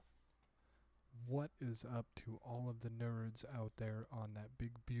What is up to all of the nerds out there on that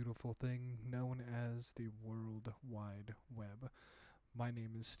big beautiful thing known as the World Wide Web? My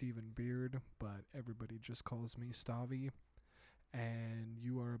name is Steven Beard, but everybody just calls me Stavi, and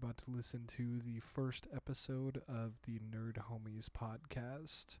you are about to listen to the first episode of the Nerd Homies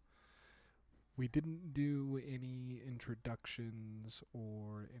Podcast. We didn't do any introductions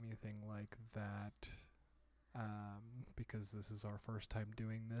or anything like that. Because this is our first time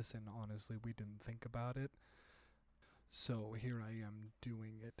doing this, and honestly, we didn't think about it. So here I am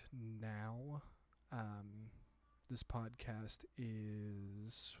doing it now. This podcast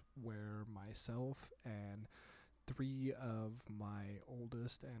is where myself and three of my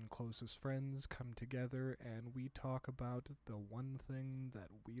oldest and closest friends come together and we talk about the one thing that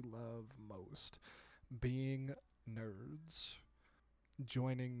we love most, being nerds.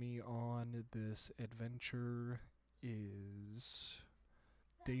 Joining me on this adventure is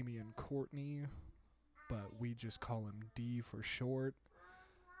Damian Courtney, but we just call him D for short,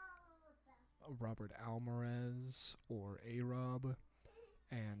 Robert Alvarez, or Arob,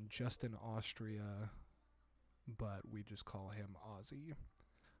 and Justin Austria, but we just call him Auzzy.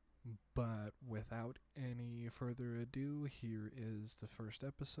 But without any further ado, here is the first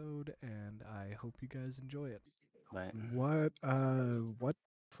episode, and I hope you guys enjoy it. But What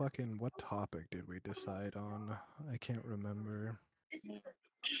topic did we decide on? I can't remember.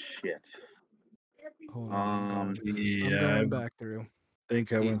 Shit. Hold on, I'm Yeah, going back through. I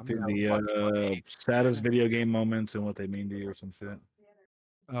think I Dude, went through no the fucking saddest video game moments and what they mean to you or some shit.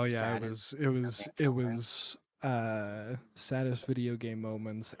 Oh yeah, Saddest it was saddest video game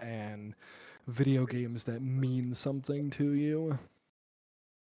moments and video games that mean something to you.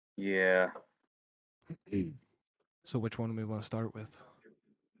 Yeah. So which one do we want to start with?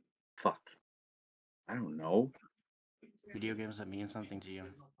 Fuck. I don't know. video games that mean something to you.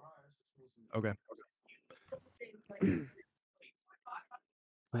 Okay. Who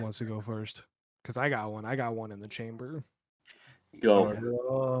wants to go first? Because I got one in the chamber.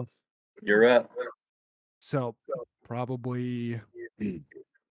 Go. You're up. So probably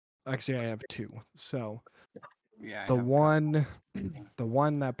actually I have two. So Yeah. the one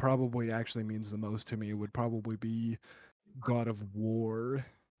that probably actually means the most to me would probably be God of War,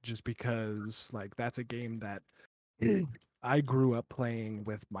 just because like that's a game that I grew up playing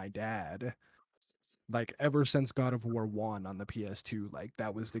with my dad. Like ever since God of War 1 on the PS2, like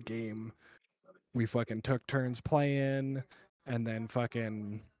that was the game we fucking took turns playing, and then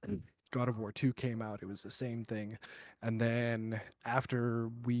fucking God of War 2 came out, it was the same thing. And then after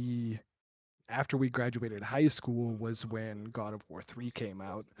we graduated high school was when God of War 3 came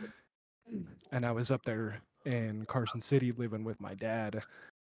out. And I was up there in Carson City living with my dad,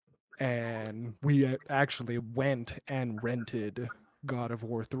 and we actually went and rented God of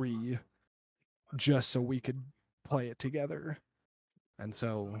War 3 just so we could play it together. And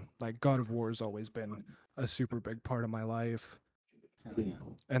so, like, God of War has always been a super big part of my life.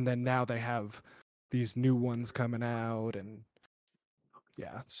 And then now they have these new ones coming out, and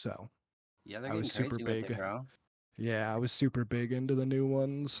yeah, so Yeah, they're I getting was crazy super with big. it, bro. Yeah, I was super big into the new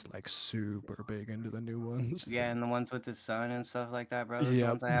ones, like super big into the new ones. Yeah, and the ones with the sun and stuff like that, bro. Those Yep.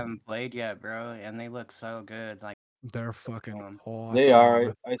 ones I haven't played yet, bro, and they look so good. Like They're fucking awesome. They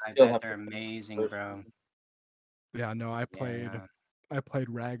are. I I still bet have they're to amazing, first bro. one. Yeah, no, I played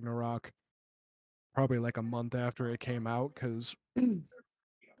Ragnarok probably like a month after it came out, because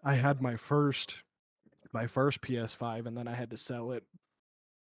I had my first PS5 and then I had to sell it.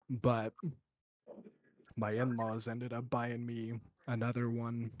 But my in-laws ended up buying me another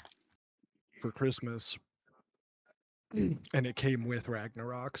one for Christmas. And it came with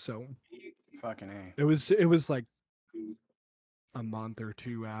Ragnarok, so Fucking A. it was like a month or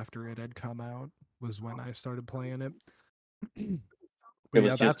two after it had come out was when I started playing it. But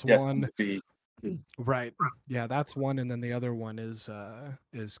yeah, that's one. Right. Yeah, that's one, and then the other one is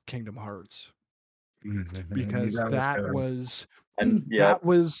Kingdom Hearts. Because that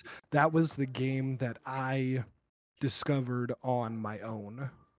was the game that I discovered on my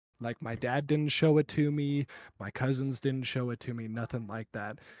own. Like my dad didn't show it to me, my cousins didn't show it to me, nothing like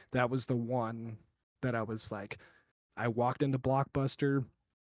that. That was the one that I was like, I walked into Blockbuster,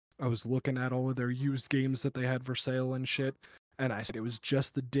 I was looking at all of their used games that they had for sale and shit, and I said it was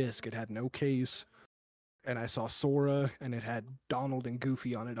just the disc, it had no case. And I saw Sora and it had Donald and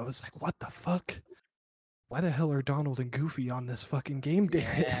Goofy on it. I was like, what the fuck? Why the hell are Donald and Goofy on this fucking game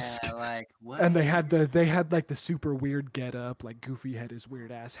disc? Yeah, like what? And they had like the super weird get up, like Goofy had his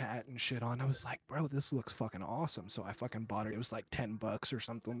weird ass hat and shit on. I was like, bro, this looks fucking awesome. So I fucking bought it. It was like $10 or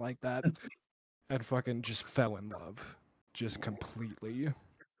something like that. And fucking just fell in love. Just completely.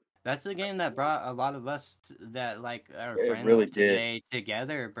 That's the game that brought a lot of us that like our It friends really did. today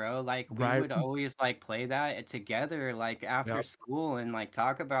together, bro. Like we Right. would always like play that together, like after Yep. school, and like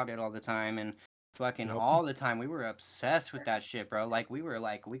talk about it all the time and fucking Yep. all the time. We were obsessed with that shit, bro. Like we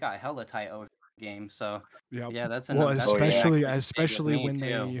got hella tight over the game. So Yep. yeah, that's Well, another. That's one that especially clicked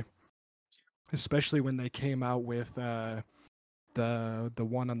big with me, too. especially when they came out with the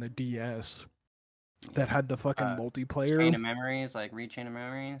one on the DS that had the fucking Chain multiplayer. of Memories, like Rechain of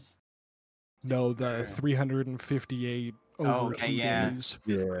Memories. No, the Or- 358 over Oh, okay, 2 yeah. days.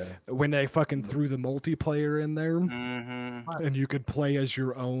 Yeah. When they fucking threw the multiplayer in there, Mm-hmm. and you could play as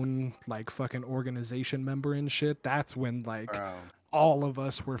your own like fucking organization member and shit. That's when like Bro. all of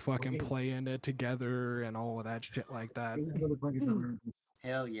us were fucking playing it together and all of that shit like that.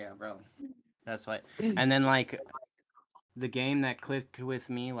 Hell yeah, bro. That's what. And then like the game that clicked with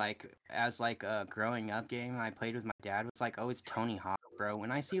me like as like a growing up game I played with my dad was like always Tony Hawk, bro.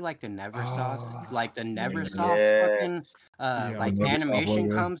 When I see like the Neversoft, like the Neversoft Yeah. fucking Yeah. like Neversoft animation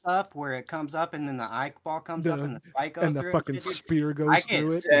logo. comes up where it comes up and then the eye ball comes up and the spike goes And the through fucking and shit, dude. spear I goes get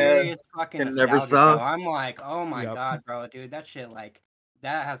through it. serious fucking And nostalgia, bro. Neversoft. I'm like, oh my Yep. god, bro, dude, that shit like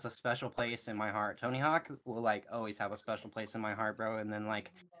that has a special place in my heart. Tony Hawk will like always have a special place in my heart, bro. And then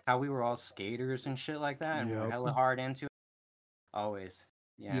like how we were all skaters and shit like that and we're Yep. hella hard into it. Always.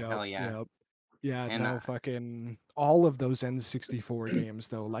 Yeah, hell yeah. Yep. Yeah, And no, fucking all of those N64 games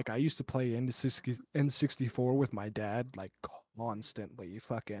though. Like I used to play N64 with my dad like constantly.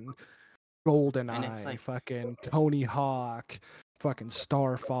 Fucking And it's GoldenEye, like fucking Tony Hawk, fucking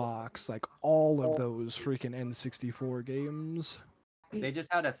Star Fox, like all of those freaking N64 games. they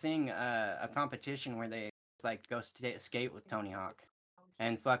just had a thing, a competition where they like go skate with Tony Hawk.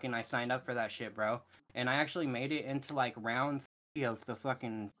 And fucking I signed up for that shit, bro. And I actually made it into like round 3 of the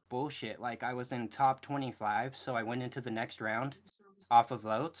fucking bullshit. Like I was in top 25, so I went into the next round off of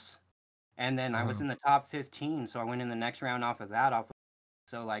votes. And then I was in the top 15, so I went in the next round off of that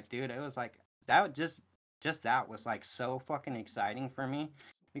so like dude, it was like that just that was like so fucking exciting for me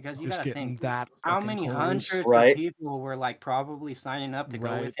because you Just gotta getting think that how fucking many close. hundreds Right. of people were like probably signing up to go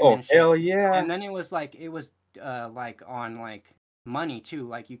Right. with him Oh and shit. hell yeah. And then it was like like on like money too.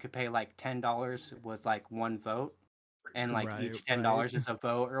 Like you could pay like $10 was like one vote. And like Right, each $10 is a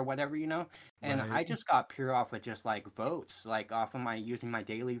vote or whatever, you know? And I Right. just got pure off of just like votes, like off of my using my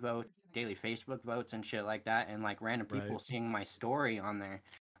daily vote, daily Facebook votes and shit like that, and like random people Right. seeing my story on there.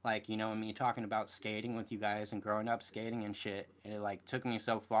 Like, you know, me talking about skating with you guys and growing up skating and shit. It like took me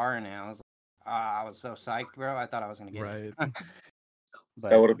so far and I was like, I was so psyched, bro. I thought I was gonna get Right. it. That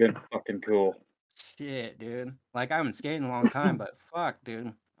But would have been fucking cool. shit, dude. Like I haven't skated in a long time, but fuck,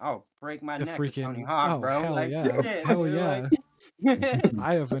 dude. I'll break my The neck with Tony freaking Hawk, bro. hell Like yeah. shit, Hell dude. yeah.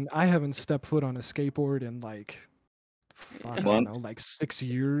 Like I haven't stepped foot on a skateboard in like fuck, I don't know, Months? like 6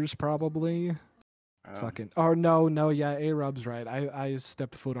 years probably. Oh. Fucking no, yeah, Arob's right. I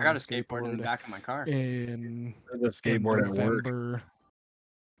stepped foot I on got a a skateboard in the skateboard back of my car. in The skateboard at work. November.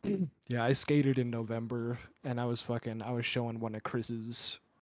 Yeah, I skated in November and I was showing one of Chris's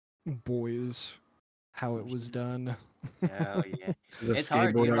boys how it was done. Hell yeah. The It's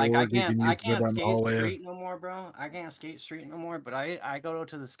hard, skateboard dude. at Like work you can I use to go can't down the skate hallway. street no more, bro. I can't skate street no more. But I go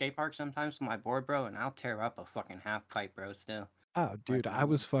to the skate park sometimes with my board, bro, and I'll tear up a fucking half pipe, bro. Still. Oh, dude, I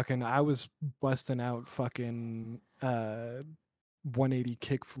was busting out fucking 180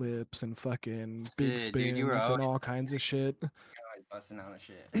 kick flips and fucking big Shit, dude, you were spins and always all kinds of shit. always busting out of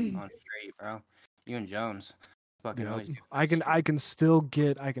shit on the street, bro. You and Jones, fucking Yep. always. I can still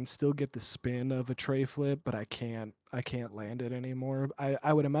get the spin of a tray flip, but I can't land it anymore.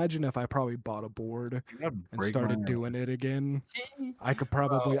 I would imagine if I probably bought a board and started doing it again, I could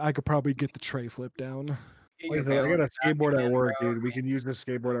probably get the tray flip down. Like I said, I got a skateboard at work, dude. We can use this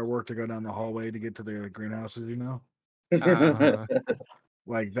skateboard at work to go down the hallway to get to the greenhouses, you know? Uh,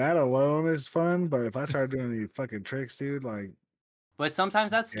 Like that alone is fun, but if I start doing the fucking tricks, dude, like But sometimes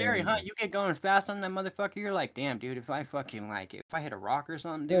that's scary, huh? Yeah. You get going fast on that motherfucker. You're like, damn, dude. If I fucking like, if I hit a rock or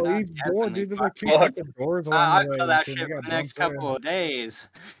something, dude, well, I'd each door, definitely dude, there's like two fuck. fucking doors along I the way. feel that and shit they for got the next bumps there. couple of days.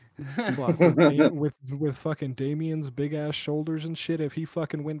 Look, with fucking Damien's big ass shoulders and shit, if he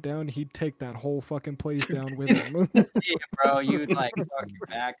fucking went down, he'd take that whole fucking place down with him. Yeah, bro, you'd like fuck your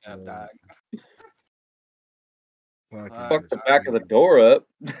back up, dog. Fuck the back of the door up.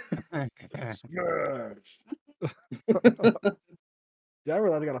 Yeah, I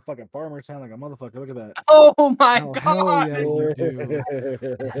realize I got a fucking farmer sound like a motherfucker. Look at that. Oh my Oh, god! hell yeah, you do.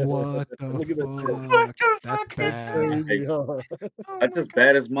 What the Look at that shit. fuck? That's fucking bad. Crazy, huh? That's as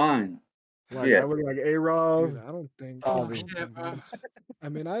bad as mine. Like Yeah. I look like Dude, Arob. I don't think. Oh, I don't shit, think bro. that's- I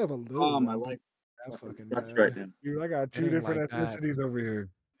mean, I have a little Oh, my one, but life that fucking fucking sucks bad. right now. Dude, I got It two ain't different like that. ethnicities over here.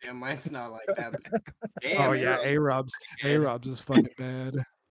 Yeah, mine's not like that. Oh yeah, Arob's Arob's is fucking bad.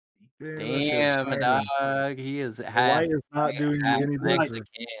 Damn, dog. He is The half light is not doing you half any justice.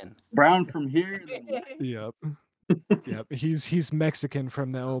 Mexican. Brown from here. Then Yep. Yep. He's Mexican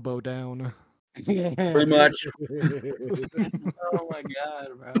from the elbow down. pretty much. Oh my god,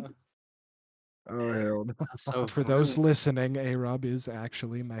 bro. Oh hell no. That's so For those funny. listening, Arob is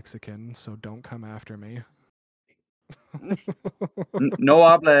actually Mexican, so don't come after me. No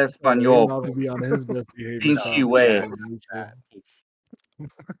habla He's español. about to be on his best behavior. Pinky side. way.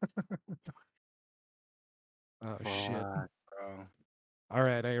 Oh shit. Fuck, bro. All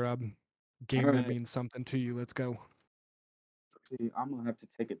right, Arob. Game All that right. means something to you. Let's go. See, I'm gonna have to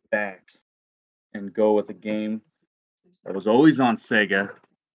take it back and go with a game that was always on Sega,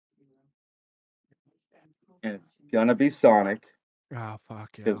 and it's gonna be Sonic Ah, fuck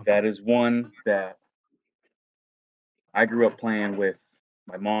yeah. because that is one that I grew up playing with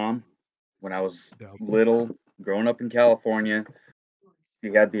my mom when I was Yep. little, growing up in California.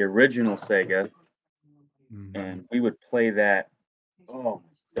 She had the original Sega, Mhm. and we would play that. Oh my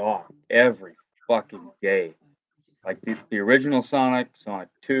god, every fucking day. Like the original Sonic, Sonic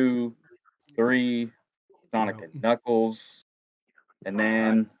 2, 3, Sonic Yep. and Knuckles, and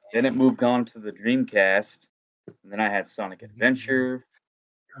then it moved on to the Dreamcast, and then I had Sonic Adventure,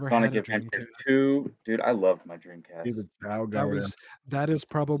 Never Sonic had a Adventure Dreamcast. 2. Dude, I loved my He's Dreamcast. a chow That is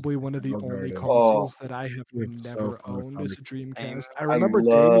probably one of the Snow only Garden. consoles that I have It's so never fun with owned as a Same. Dreamcast. I I remember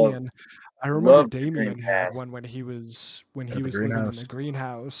love Damien the had Dreamcast. one when he was At the living in greenhouse. the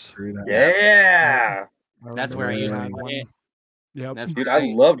greenhouse. Yeah, I That's remember where I he used to had play one. it. Yep. That's dude, where I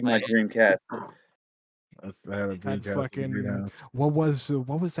used to loved play my it. Dreamcast. I had a That Dreamcast at the fucking greenhouse. what was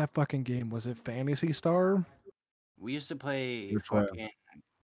that fucking game? Was it Fantasy Star We used to play Which one? fucking.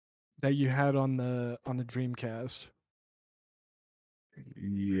 that you had on the Dreamcast?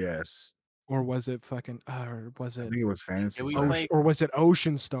 Yes. Or was it fucking or was I it think it was Fantasy we Star. play- or was it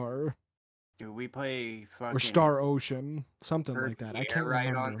Ocean Star Dude, we play fucking. or Star Ocean? Something like Kirby that. I Air can't Ride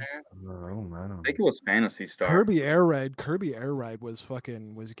remember. on there. I don't I think it was Fantasy Star. Kirby Air Ride was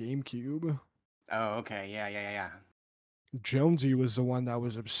GameCube. Oh, okay. Yeah. Jonesy was the one that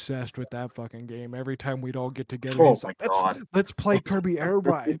was obsessed with that fucking game. Every time we'd all get together, Oh he's my like, God. let's play Kirby Air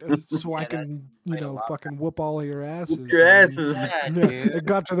Ride so I Yeah, that can, played a lot. fucking whoop all of your asses. Whoop your and asses. Yeah, then- dude. it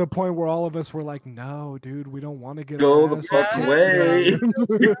got to the point where all of us were like, no, dude, we don't want to get Go our the asses fuck kicked away.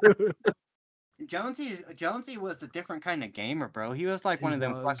 today." Jonesy was a different kind of gamer, bro. He was like He one of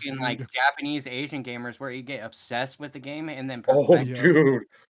them was, fucking like dude. Japanese Asian gamers where you get obsessed with the game and then Oh, perfect. Yeah. dude.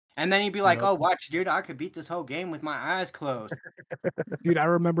 And then he'd be like, Yep. "Oh, watch, dude, I could beat this whole game with my eyes closed." Dude, I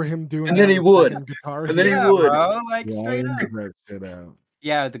remember him doing And that then he with would. fucking Guitar And then he Hero. would. bro, like Yeah, I straight didn't up. get that shit out.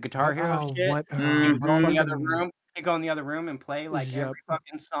 Yeah, the Guitar Hero Oh, shit. what? He'd What go in the other fucking- room. He'd go in the other room and play like every Yep.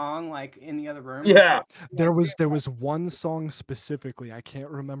 fucking song like in the other room. Yeah. There was one song specifically. I can't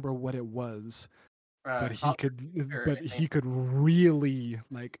remember what it was. But he could really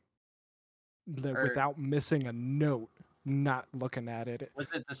like Or- without missing a note, not looking at it. Was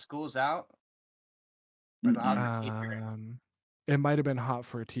it the School's Out? Or the Hot for Teacher? It might have been Hot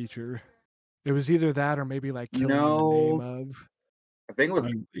for a Teacher. It was either that or maybe like Killing in the No. Name of. I think it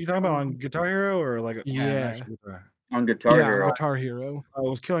was You talking about on Guitar Hero or like an Yeah. actual guitar? on Guitar Yeah, Hero. Guitar Hero. Oh, it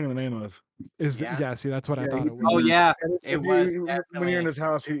was Killing in the Name of. Yeah. See, that's what I Yeah, thought he- it was. Oh yeah, And it if was when definitely. you're in his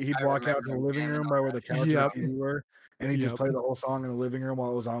house, he'd I walk out to remember the him living jamming room on by where that the shit. couch Yep. and TV were, and he'd just Yep. play the whole song in the living room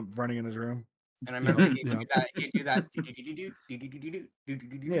while it was on running in his room. And I remember he'd Yep. do that. He'd do that.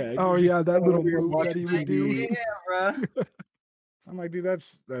 Yeah. Oh he'd yeah, just that sit little over here move that watching he would do. TV. Yeah, bro. I'm like, dude,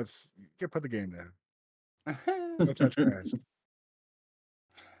 that's get put the game down. No touch grass.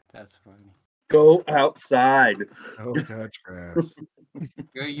 That's funny. Go outside. No touch grass.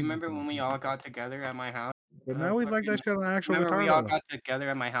 Yo, you remember when we all got together at my house? But now we like that shit on actual Remember guitar. we all though. got together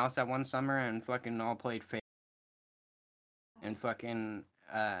at my house that one summer and fucking all played Fate. And fucking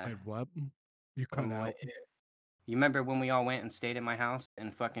Wait, what? You cut and out. what- You remember when we all went and stayed at my house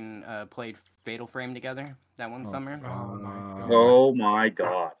and fucking played Fatal Frame together that one summer? Oh my god. Oh my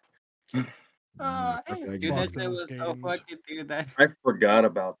god. Fuck that Dude, game. that Fuck shit was those so games. fucking dude. That I forgot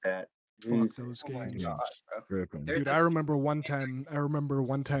about that. Fuck Jeez. those oh my games. god, bro. Tripping. There's Dude, this- I remember one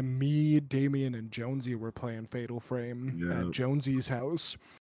time me, Damien, and Jonesy were playing Fatal Frame Yeah. at Jonesy's house.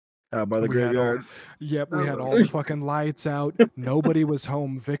 Out by the We had all- graveyard. Yep, we had all the fucking lights out. Nobody was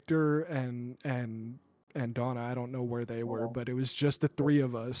home. Victor and Donna, I don't know where they were, but it was just the three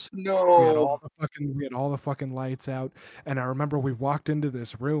of us. We had all the fucking lights out. And I remember we walked into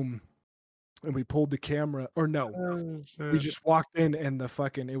this room and we pulled the camera, or no, we just walked in and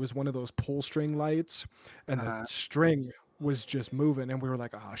it was one of those pull string lights, and the string was just moving, and we were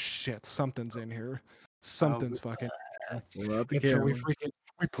like, "Oh shit, something's in here. Something's fucking." in here." Pull out the And so camera.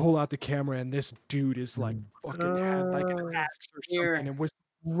 we pull out the camera, and this dude is like fucking had like an axe or Here. something, and was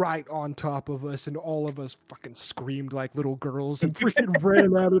right on top of us, and all of us fucking screamed like little girls and freaking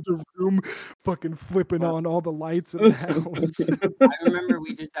ran out of the room, fucking flipping on all the lights in the house. I remember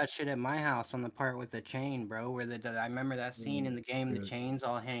we did that shit at my house on the part with the chain, bro. Where I remember that scene in the game, the shit. chain's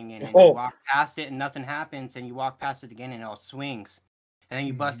all hanging, and Oh. you walk past it and nothing happens, and you walk past it again and it all swings. And then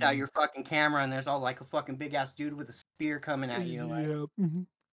you bust out your fucking camera, and there's all like a fucking big ass dude with a spear coming at you. Like, Yeah, mhm.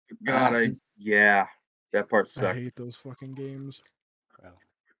 God, yeah, that part I sucked. hate those fucking games. bro.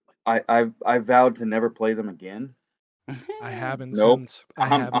 I vowed to never play them again. I haven't Nope. since.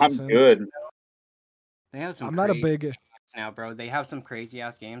 I'm good. They have some I'm not a crazy big. games now, bro. They have some crazy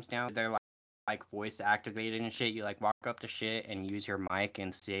ass games now. They're like voice activated and shit. You like walk up to shit and use your mic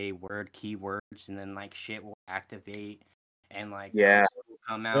and say keywords, and then like shit will activate and like Yeah. ghosts will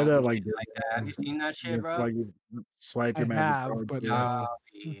come out They're and like shit this, like that. Have you seen that shit, It's bro? like you swipe I your magic have, card. but yeah. no.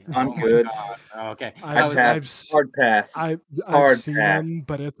 I'm Oh my good. God. Oh, okay. I've, That was passed. I've, s- Hard pass. I've Hard seen pass. them,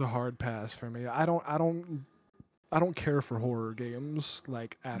 but it's a hard pass for me. I don't care for horror games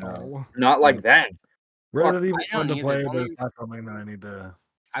like at No. all. Not like that. Resident Evil I fun don't to either. play, The but only- it's not something that I need to.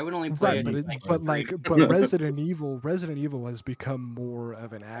 I would only play Right, it but like but Resident Evil has become more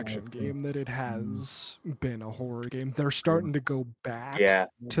of an action Okay. game than it has been a horror game. They're starting to go back Yeah.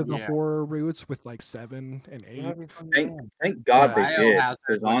 to the Yeah. horror roots with like 7 and 8. Thank God But- they did. Biohazard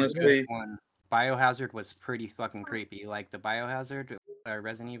Because was a honestly, good one. Biohazard was pretty fucking creepy. Like the Biohazard,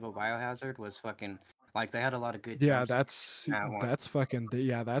 Resident Evil Biohazard was fucking like they had a lot of good. Yeah, jump scares in that one.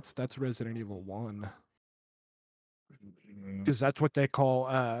 that's Resident Evil 1. Because that's what they call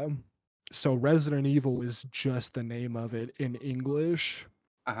so Resident Evil is just the name of it in English.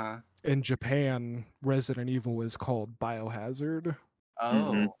 Uh-huh. In Japan, Resident Evil is called Biohazard. Oh,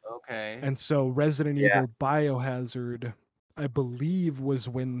 Mhm. okay. And so Resident Yeah. Evil Biohazard, I believe, was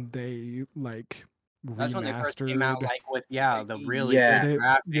when they like That's when they first came out, remastered. like with the really Yeah. good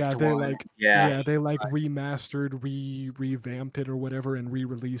graphic they one. like yeah. they like remastered, revamped it or whatever, and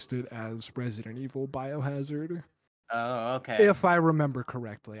re-released it as Resident Evil Biohazard. Oh, okay. If I remember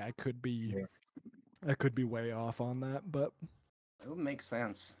correctly, I could be Yeah. way off on that, but It would make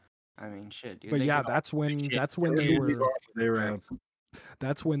sense. I mean, shit, dude. but they yeah, could that's when shit. They were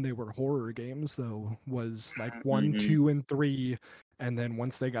that's when they were horror games though, was like Mhm. 1, 2, and 3, and then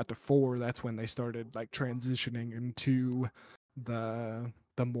once they got to 4, that's when they started like transitioning into the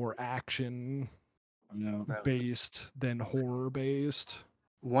more action based than horror based.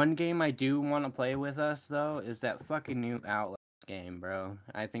 One game I do want to play with us though is that fucking new Outlast game, bro.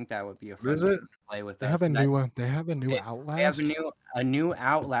 I think that would be a fun is game it? to play with They us. have a That- new they have a new They have Outlast. a new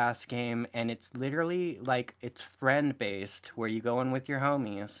Outlast game, and it's literally like it's friend based, where you go in with your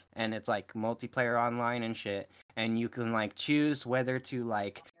homies, and it's like multiplayer online and shit, and you can like choose whether to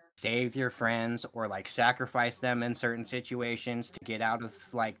like save your friends or like sacrifice them in certain situations to get out of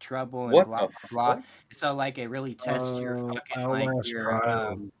like trouble and What blah the blah. fuck? So like it really tests your fucking like Outlast your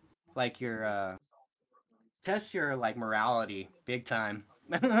Trials. test your like morality big time.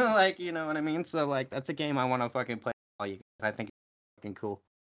 Like, you know what I mean? So like that's a game I want to fucking play with all you guys. I think it's fucking cool.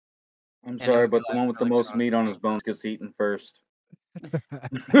 I'm And it sorry, would be, but the like, one with the really most fun. meat on his bones gets eaten first.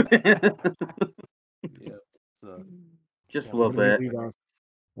 Yeah. So Just Yeah, a little what bit.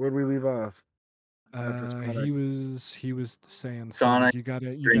 Where'd we leave off? he was saying Sonic, Sonic. You got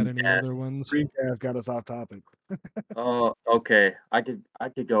any Dreamcast. other ones? Dreamcast got us off topic. Oh, okay. I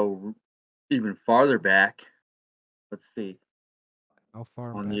could go even farther back. Let's see. How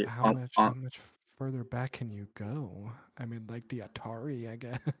far On back? the How on, how on much further back can you go? I mean, like the Atari, I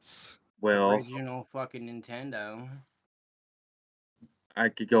guess. well, original fucking Nintendo. I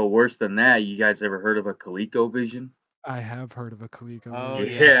could go worse than that. You guys ever heard of a ColecoVision? I have heard of a ColecoVision. Oh,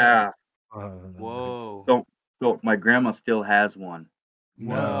 Yeah. Whoa. So my grandma still has one.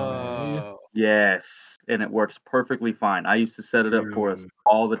 No way. Whoa. Yes, and it works perfectly fine. I used to set it up for us Dude.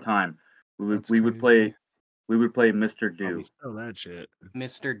 all the time. That's We would crazy. play Mr. Do. Still that shit.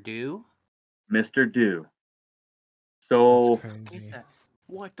 Mr. Do? Mr. Do. That's So What is crazy. that?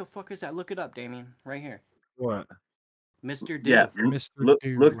 What the fuck is that? Look it up, Damien. Right here. What? Mr. Do. yeah, Mr. look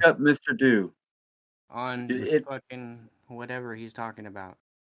Do. up Mr. Do. On It- fucking whatever he's talking about.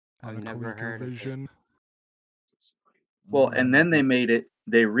 On I've a never heard of it. ColecoVision. Well, and then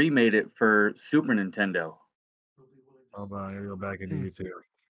they remade it for Super Nintendo. Hold on, I gotta go back into YouTube.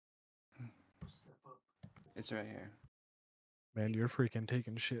 It's right here. Man, you're freaking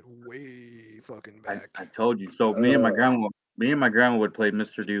taking shit way fucking I back. told you. So me and my grandma would play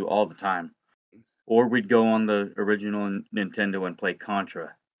Mr. Do all the time. or we'd go on the original Nintendo and play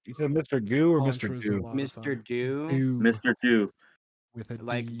Contra. You said Mr. Goo or Mr. Contra's a Goo? lot of Mr. fun. Do, Goo Mr. Do. with a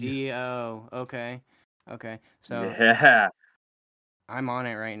like D. D-O. Okay. Okay. So Yeah. I'm on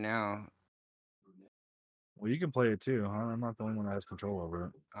it right now. Well, you can play it too. I'm not the only one that has control over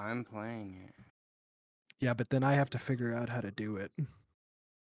it. I'm playing it. Yeah, but then I have to figure out how to do it.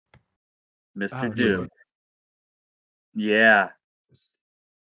 Mr. Oh, Do. shit. Yeah.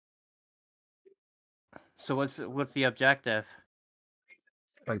 So what's the objective?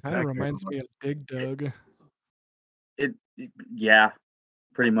 Like Kind of Pac-Man. reminds me of Dig Dug. Yeah,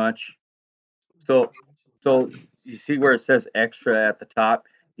 pretty much. So you see where it says extra at the top?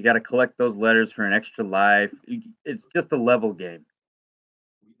 You got to collect those letters for an extra life. It's just a level game.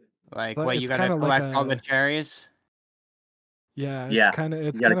 Like But what, you it's gotta kind of like collect all the a cherries? yeah. Yeah, It's you gotta kind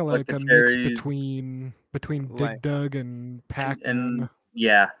of collect like the a mix cherries between Like, Dig Dug and Pac-Man.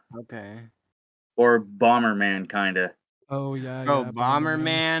 yeah, okay. or Bomberman kind of. Oh yeah, Bro, yeah,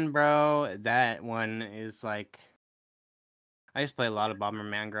 Bomberman, bro, that one is like, I used to play a lot of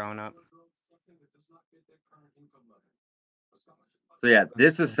Bomberman growing up. So yeah, That's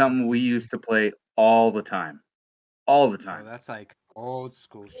this is fucking something we crazy. used to play all the time. All the Bro, time. that's like old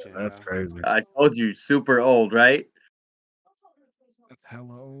school shit, That's bro. crazy. I told you, super old, right? That's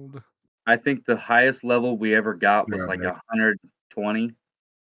hella old. I think the highest level we ever got was Yeah, like Nick. 120.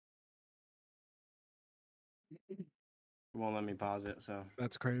 It won't let me pause it, so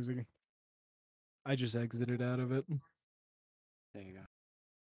That's crazy. I just exited out of it. there you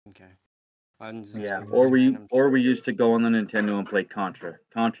go. Okay. I'm just That's Yeah, crazy. or random we used to go on the Nintendo and play Contra.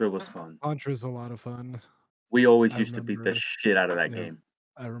 Contra was fun. Contra's a lot of fun. We always I used to beat the remember. shit out of that Yep, game.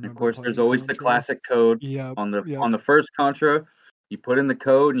 I And of remember course, there's playing always the Contra. classic code Yep, on yep, the first Contra. You put in the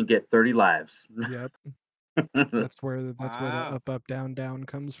code and you get 30 lives. yep. That's where the Wow. up, down, down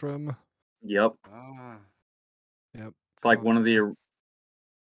comes from. Yep, Ah. Yep. it's like one of Contra.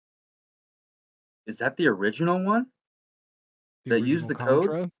 the. Is that the original one The that used original the code?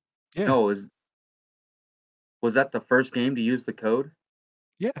 Contra. Yeah, No, was that the first game to use the code?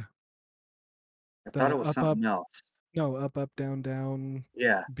 yeah. I The thought it was up, something else. no, up, down, down.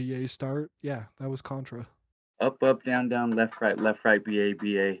 Yeah, BA start. Yeah, that was Contra. up, down, left, right,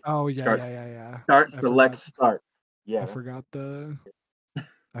 BA. Oh yeah, Start, yeah. start, I select, forgot. start. Yeah, I forgot the.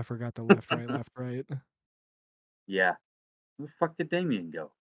 I forgot the left, right, left, right. yeah. Where the fuck did Damien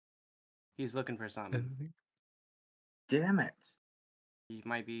go? He's looking for I something. think- Damn it. He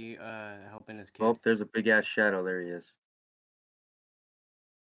might be helping his kid. Oh, there's a big ass shadow. There he is.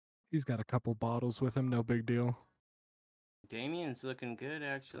 He's got a couple bottles with him. No big deal. Damien's looking good,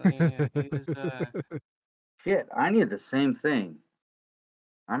 actually. He's Shit, I need the same thing.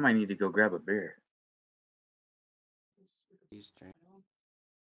 I might need to go grab a beer. he's drinking.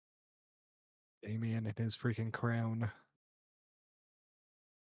 Damien and his freaking crown.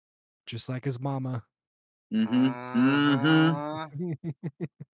 Just like his mama. Uh-huh.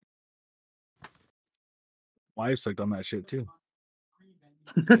 Wife sucked on that shit too.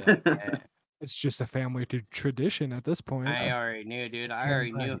 Yeah, yeah. It's just a family tradition at this point. I already knew, dude. I Yeah,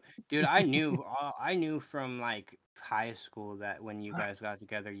 already right. knew, dude. I knew from like high school that when you guys got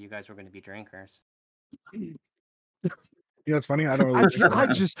together, you guys were going to be drinkers. You know, it's funny. I don't really. drink I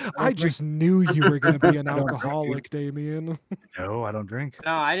that. just knew you were gonna be an I don't drink, alcoholic, Damien. No, I don't drink.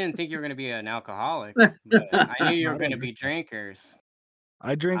 No, I didn't think you were going to be an alcoholic, but I knew you No, were I going to don't be drinkers.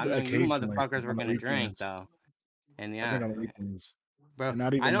 I drink I knew you occasionally motherfuckers were on the going to drink weekends. though. And I yeah, drink on the weekends, bro, and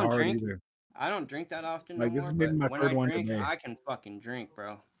not I even don't hard drink. either. I don't drink that often no Like this more, is maybe but my when third I one drink, today. I can fucking drink,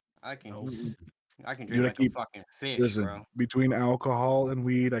 bro. I can Mm-mm. drink Dude, I like a keep fucking fish, listen bro. between alcohol and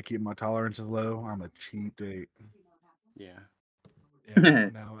weed. I keep my tolerances low. I'm a cheap date. Yeah. Yeah,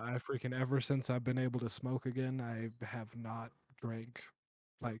 no, I freaking ever since I've been able to smoke again, I have not drank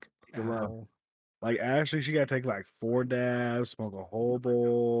like Good at luck. all. Like Ashley, she got to take like 4 dabs, smoke a whole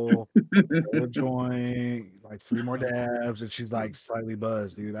bowl, roll a joint, like 3 more dabs, and she's like slightly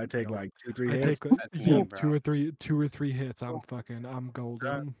buzzed, dude. I take Nope. like 2-3 I hits. take That's me, bro. two or three hits. I'm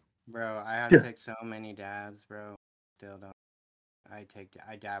golden. Bro, I have to take so many dabs, bro. Still don't.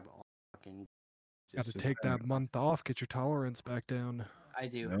 I dab all fucking. Got to Just, take that month off, get your tolerance back down. I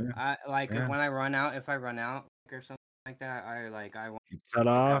do. Yeah, I like yeah. when I run out. If I run out or something like that, I won't. You cut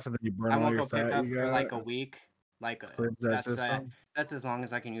off and then you burn I all won't your go pick fat up you for like got. a week. Like Cleanse that system. that's as long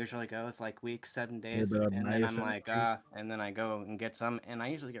as I can usually go. It's like week, 7 A little days, bit of and then I'm niacin. like and then I go and get some, and I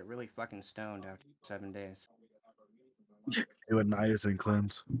usually get really fucking stoned after 7 days. Do a niacin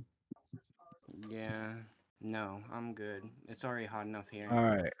cleanse. Yeah. No, I'm good. It's already hot enough here. All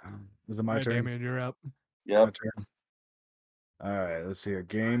right. Is it my All right, turn? Damien, you're up. My Yep. turn. All right, let's see. A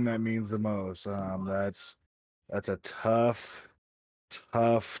game that means the most. That's a tough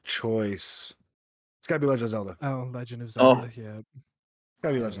choice. It's gotta be Legend of Zelda. Oh, Legend of Oh. Zelda. Yeah. It's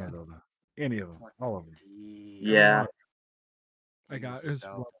gotta be Yeah. Legend of Zelda. Any of them, all of them. Yeah. I got Biggest is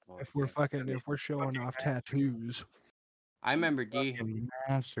Zelda if we're fucking- if we're showing off tattoos. I remember D. Fucking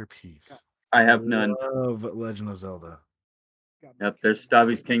masterpiece. I have none. Love Legend of Zelda. Yep, there's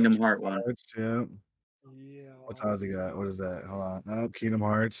Stavi's Kingdom Heart one. Hearts, yeah. Yeah. What's Ozzy got? What is that? Hold on. Oh, Kingdom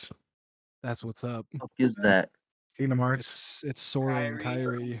Hearts. That's what's up. What the fuck is that? Kingdom Hearts. It's Sora and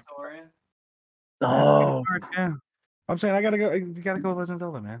Kyrie. Sora. Yeah, it's Kingdom Oh, Hearts, yeah. I'm saying I gotta go. You gotta go with Legend of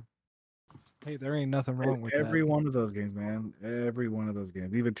Zelda, man. Hey, there ain't nothing wrong with Every that. one of those games, man. Every one of those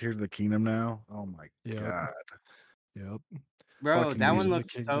games. Even Tears of the Kingdom now. Oh my Yep. god. Yep. Bro, Fucking that Tears one of the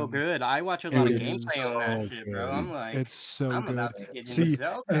looks so Kingdom. good. I watch a lot of It gameplay is on that so shit, bro. good. I'm like, It's so I'm good. about to get See, into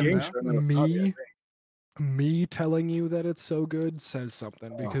Zelda, and bro. Game show notes, Ozzy, I me telling you that it's so good says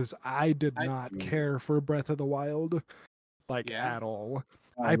something Oh. because I did I- not care for Breath of the Wild like Yeah? at all.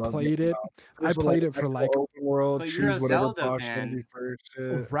 think. I love played Game it. Show. I First of all, played it for actual like open world. But you're Choose a whatever Zelda boss gonna be fan. first.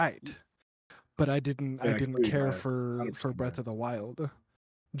 Shit. right, but I didn't Yeah, care completely for 100% Breath biased. of the Wild.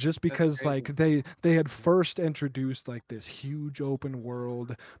 Just That's because crazy. like they had first introduced like this huge open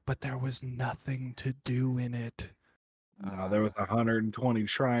world, but there was nothing to do in it. No, there was 120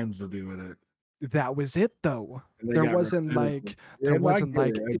 shrines to do with it. That was it though. And they There got wasn't repetitive. like Yeah, there no, I wasn't get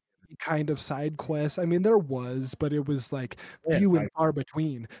like it, I any kind of side quest. I mean there was, but it was like Yeah, few and side far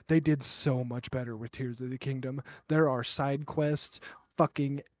between. They did so much better with Tears of the Kingdom. There are side quests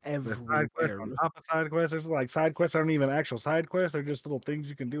fucking There's side quests everywhere. on top of side quests. There's like side quests aren't even actual side quests. They're just little things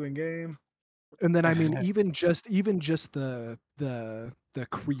you can do in game. And then I mean even just the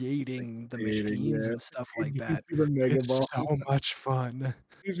creating the Creating, machines yeah. and stuff like You that. see the Mega It's Ball. so much fun.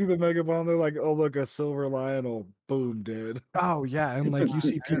 You see the Mega Bomb, they're like, oh look, a silver Lionel, boom, dead. Oh yeah, and like you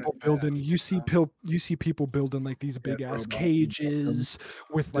see people building, you see people building like these Yeah, big ass robots and cages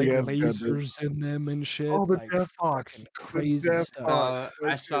with like Big ass Gundams. lasers in them and shit. Oh, the like Death Fox. fucking The crazy Death stuff. Fox. I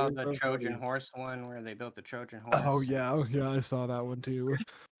That saw shit the was so Trojan funny. horse one where they built the Trojan horse. Oh yeah, I saw that one too.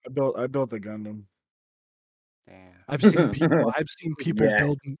 I built the Gundam. Damn. I've seen people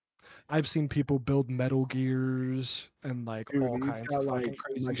Yes. I've seen people build Metal Gears and like Dude, all it's kinds got of fucking like, I'm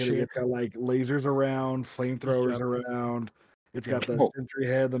crazy not kidding, shit. it's got like lasers around, flamethrowers Yep. around. It's got the Oh. sentry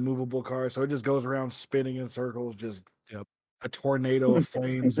head, the movable car, so it just goes around spinning in circles, just Yep. a tornado of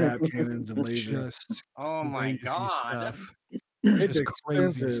flames, zap cannons, and lasers. Just Oh my crazy god. stuff. It's Just crazy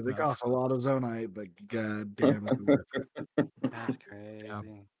expensive. It stuff. costs a lot of zonite, but god damn it. worth it. That's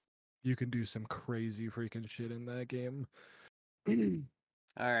crazy. You can do some crazy freaking shit in that game.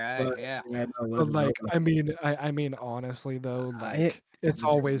 All right, But, yeah. yeah, no, But Legend of like, Zelda. I mean, honestly though, I- like, it's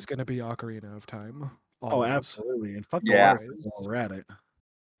always gonna be Ocarina of Time. Oh, Always. absolutely. And fuck the Yeah. water while we're at it.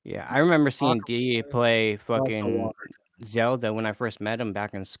 Yeah, I remember seeing D play Fuck the fucking water. Zelda when I first met him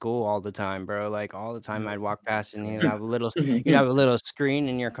back in school all the time, bro. Like all the time Yeah. I'd walk past and you'd have a little screen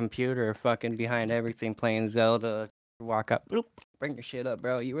in your computer fucking behind everything playing Zelda. Walk up, bloop, bring your shit up,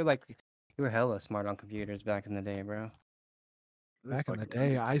 bro. You were hella smart on computers back in the day, bro. Back in the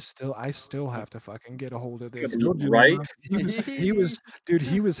day, I still have to fucking get a hold of this. Still do, Right? He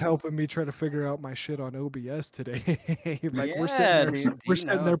was helping me try to figure out my shit on OBS today. Like we're Yeah, sitting there, dude, we're you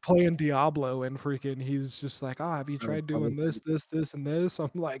sitting know. there playing Diablo, and freaking, he's just like, "Oh, have you Oh, tried doing probably. this, and this?" I'm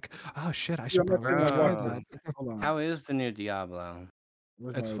like, "Oh shit, I Yeah, should I'm not probably kidding, try Bro. that." Hold on. How is the new Diablo?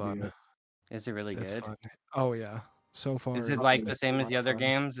 Where's It's my fun. OBS? Is it really It's good? fun. Oh yeah, so far Is it it's like the same a as lot the of other fun.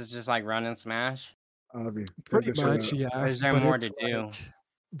 games? It's just like run and smash? Ozzy. Pretty Check much, it out. yeah. Or is there But more it's to do? like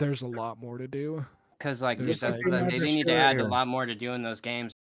there's a lot more to do. Because like, dude, There's that's like what they Just need to share add a here. lot more to do in those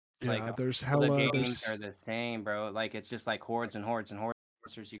games. It's yeah, like there's all the hella games are there's the same, bro. Like it's just like hordes and hordes and hordes of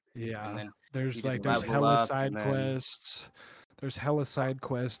monsters you and yeah, then you there's just like there's level hella up side and then quests. There's hella side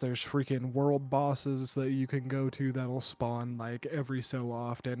quests. There's freaking world bosses that you can go to that'll spawn like every so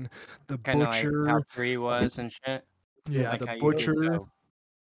often. The kind of like how butcher, 3 was and shit. yeah, Like the how you could butcher, go.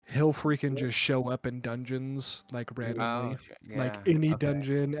 he'll freaking just show up in dungeons like randomly. Oh, shit, Like yeah. any Okay.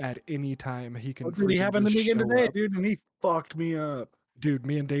 dungeon at any time, he can Oh, dude, he freaking happened to just me again show today, up. dude, and he fucked me up. Dude,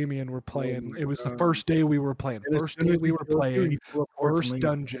 me and Damien were Oh playing. my It was the God. first day we were playing. And as First soon day as we he were killed you, playing. he teleports and First leaves.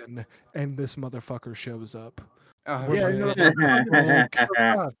 dungeon, and this motherfucker shows up. Oh, We're Yeah, like, you know, what that's the fuck?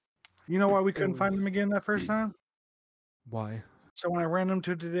 God. You know why we couldn't find was- him again that first time? Why? So when I ran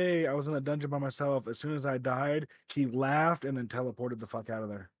into today, I was in a dungeon by myself. As soon as I died, he laughed and then teleported the fuck out of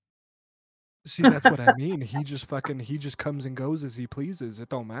there. See, that's what I mean. He just comes and goes as he pleases. It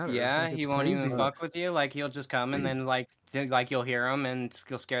don't matter. yeah, Like, he it's won't even crazy. fuck with you. Like he'll just come and then like you'll hear him and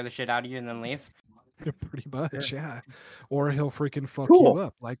he'll scare the shit out of you and then leave. Yeah, pretty much, yeah. Or he'll freaking fuck Cool. you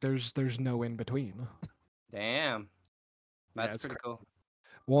up. Like there's no in between. Damn, Yeah, that's it's pretty cool.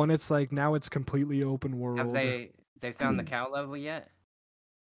 Well, and it's like now it's completely open world. Have they found the cow level yet?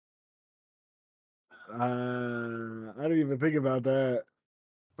 I didn't even think about that.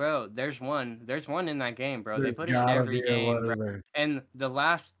 Bro, there's one in that game, bro. They There's put it in gotta every be a game, one bro. in there. And the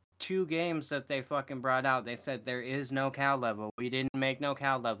last 2 games that they fucking brought out, they said there is no cow level. We didn't make no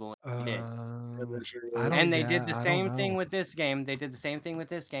cow level. We did. I don't. And they Yeah, did the I don't same thing know. with this game. They did the same thing with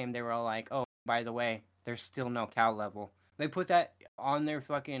this game. They were all like, "Oh, by the way, there's still no cow level." They put that on their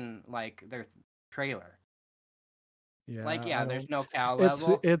fucking like their trailer. Yeah, Like, I yeah, don't. there's no cow It's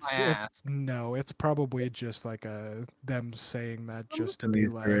level. it's My it's ass. no. It's probably just like them saying that just to An be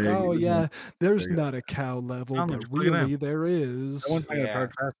Easter like, egg, oh it was yeah, there's egg. not a cow level, Sound but like plug it in. really there is. That one's not gonna Yeah.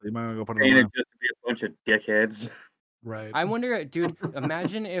 charge fast. You might want to go put it Painted on. just to be a bunch of dickheads. Right. I wonder, dude,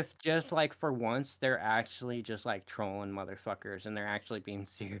 imagine if just like for once they're actually just like trolling motherfuckers and they're actually being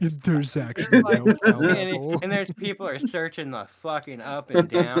serious. There's Just actually like, no cow and, level. and there's people are searching the fucking up and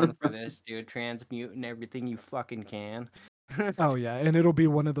down for this, dude, transmuting everything you fucking can. Oh yeah, and it'll be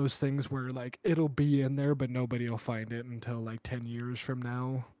one of those things where like it'll be in there, but nobody will find it until like 10 years from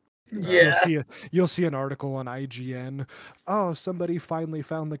now. Yeah. You'll see an article on IGN. Oh, somebody finally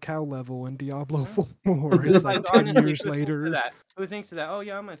found the cow level in Diablo 4. It's like 10 honestly, years who thinks of later. that? Who thinks of that? Oh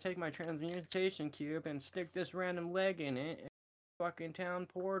yeah, I'm gonna take my transmutation cube and stick this random leg in it. And fucking town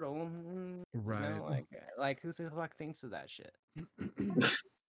portal. Right. You know, like who the fuck thinks of that shit?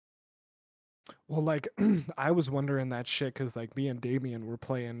 Well, like I was wondering that shit because like me and Damien were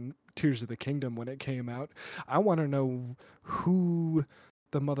playing Tears of the Kingdom when it came out. I want to know who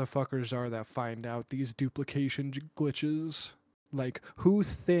the motherfuckers are that find out these duplication glitches. Like who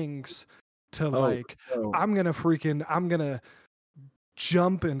thinks to like I'm gonna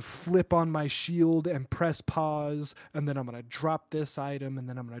jump and flip on my shield and press pause, and then I'm gonna drop this item, and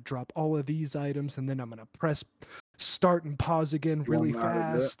then I'm gonna drop all of these items, and then I'm gonna press start and pause again really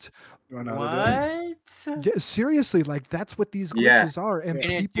fast. What? Yeah, seriously, like that's what these Yeah. glitches are, and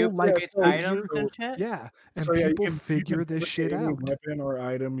And it people like duplicates items and shit? yeah, and So yeah, people you can figure this shit duplicate any out. weapon or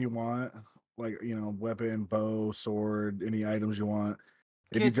item you want, like weapon, bow, sword, any items you want.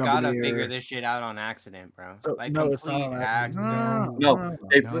 If you Kids jump in gotta the figure air, this shit out on accident, bro. so, Like no, it's not complete on accident. accident. No,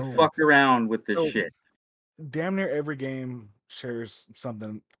 they no. fuck around with this So- shit. Damn near every game shares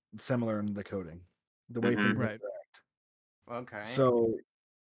something similar in the coding, the way Mhm. things Right. interact. Okay. So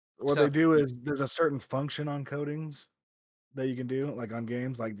what So- they do is there's a certain function on codings that you can do, like on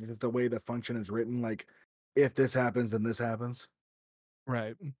games, like just the way the function is written, like if this happens, then this happens.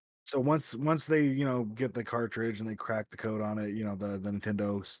 Right. So once they get the cartridge and they crack the code on it, the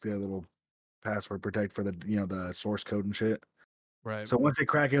Nintendo the little password protect for the source code and shit. Right. So once they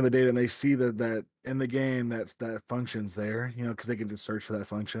crack into the data and they see that in the game that function's there, because they can just search for that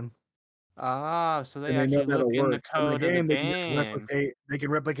function. so they And they know actually that look it in the works. In the code of the game, they can just game. replicate. They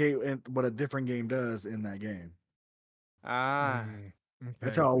can replicate what a different game does in that game.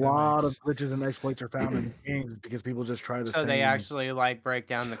 That's Okay, how a that lot makes- of glitches and exploits are found in games because people just try the So same. they actually like break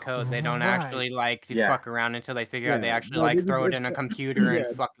down the code. They don't actually like Yeah. fuck around until they figure out. They Yeah. actually No, like they throw it just- in a computer yeah,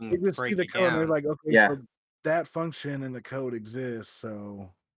 and fucking they just see break the it code and they're down. like, okay, Yeah. so that function in the code exists, so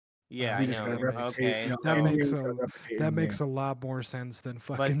Yeah, we I just know. gotta replicate. Okay, that so- makes gotta a replicate that in makes game. a lot more sense than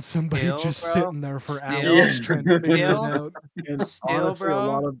fucking somebody still, just bro, sitting there for still- hours trying to figure still- it out. And still, honestly,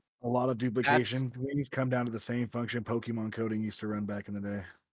 bro, a lot of duplication things come down to the same function Pokemon coding used to run back in the day.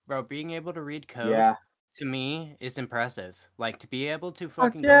 bro, being able to read code Yeah. to me is impressive. Like to be able to Fuck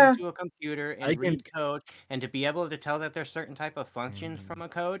fucking yeah. go into a computer and I can- read code and to be able to tell that there's certain type of functions Mhm. from a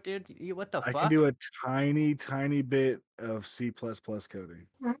code, dude. What the I fuck? can do a tiny bit of C++ coding.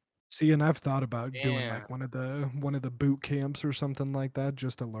 See, and I've thought about doing Yeah. like one of the boot camps or something like that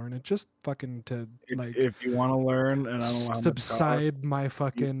just to learn it, just fucking to like If you want to learn, and I don't know how much it costs, subside my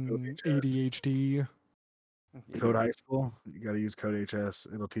fucking HS. ADHD. Code High School, you got to use Code HS.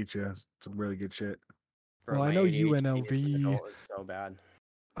 It'll teach you some really good shit. Bro, Well, I my know ADHD as an UNLV adult is so bad.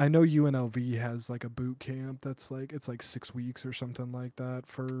 I know UNLV has like a boot camp that's like it's like 6 weeks or something like that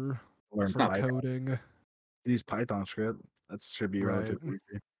for Learn for Python. coding. Use Python script. That should be Right. relatively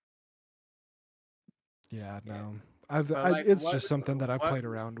easy. Yeah, Yeah. no. But, like, It's what- just something that I've what- played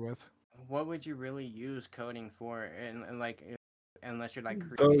around with. What would you really use coding for? And like, unless you're like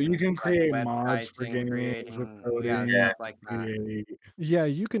creating, So you can like, create mods websites for and games with creating, coding. yeah, Yeah. stuff like that. Create Yeah,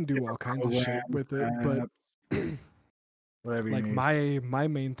 you can do all different kinds of shit programs, with it, but apps, whatever you like need. my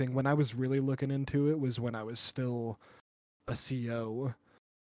main thing when I was really looking into it was when I was still a CO,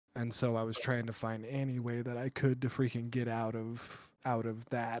 and so I was trying to find any way that I could to freaking get out of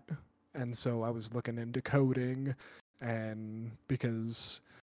that, and so I was looking into coding, and because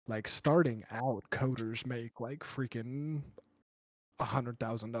like starting out, coders make like freaking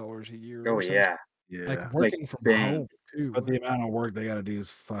 $100,000 a year Oh or something. yeah, Like Yeah. working from bang. home too. But the amount of work they got to do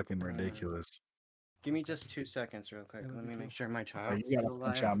is fucking ridiculous. Give me just 2 seconds, real quick. Yeah, Let let me me make go. sure my Like, child's you got to still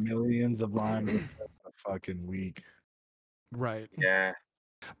punch alive. out millions of lines in a fucking week. Right. Yeah,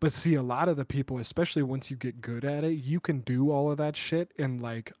 But see, a lot of the people, especially once you get good at it, you can do all of that shit in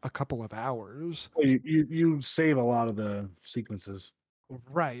like a couple of hours. Well, you save a lot of the sequences.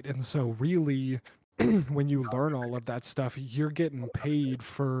 Right. And so, really, when you learn all of that stuff, you're getting paid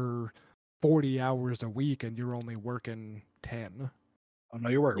for 40 hours a week and you're only working 10. Oh no,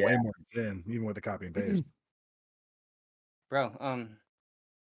 you're working Yeah. way more than 10, even with the copy and paste. Bro,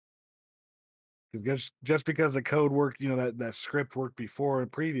 'Cause just because the code worked, that script worked before and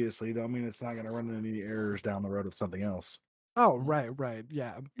previously, don't mean it's not going to run into any errors down the road with something else. Oh, right.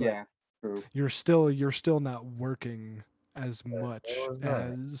 Yeah. But yeah, true. you're still not working as much hell is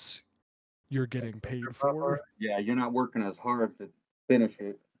that? as you're getting paid Papa. for. Yeah, you're not working as hard to finish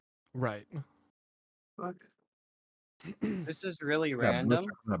it. Right. this is really That random.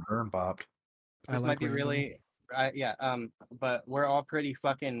 burn popped. I This like might be random. really, yeah. But we're all pretty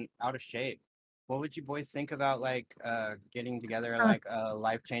fucking out of shape. What would you boys think about like getting together like a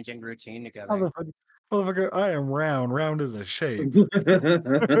life-changing routine together? Motherfucker, I am round. Round is a shape. What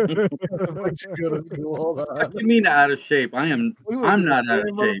you go to school? Hold What on. do you mean out of shape? I'm We went to the not out of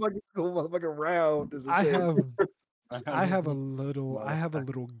same shape. motherfucking school. Motherfucker, round is a I shape. have I have a Motherfucker.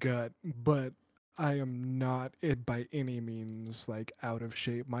 little gut, but I am not it by any means like out of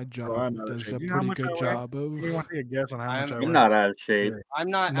shape. My Bro, I'm job out of does shape. a You know how pretty much I good weigh? job You of want to take a guess on how much I I'm I'm weigh? not out of shape. I'm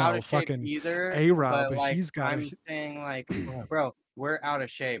not out no of shape fucking either, Arob. but like He's got I'm a saying, like, What? bro, we're out of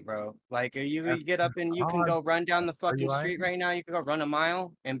shape, bro. Like you That's get up and you can odd. go run down the Are you fucking lying? street right now. You can go run a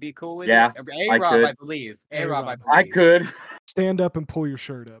mile and be cool with Yeah, it. I Arob, could. I believe. Arob, I Arob. I believe. could. Stand up and pull your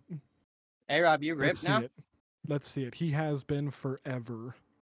shirt up. Arob, you Let's ripped see now? it. Let's see it. He has been forever.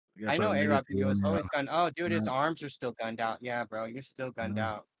 You I gotta know put a Arob, negative he was on always that. gunned. Oh, dude, his No. arms are still gunned out. Yeah, bro, you're still gunned No.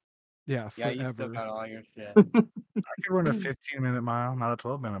 out. Yeah, Yeah, you still forever. got all your shit. I could run a 15-minute mile, not a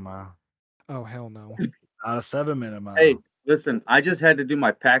 12-minute mile. Oh hell no. Not a 7-minute mile. Hey, listen, I just had to do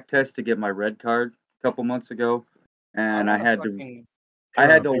my pack test to get my red card a couple months ago, and I wanna had to fucking, I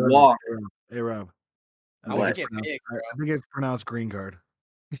had to walk. Hey, Rob. I What? wanna get big, I bro. think it's pronounced green card.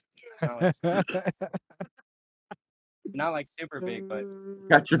 No, not like super big, but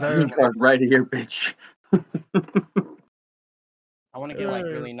Got your Very green card right here, bitch. I want to get like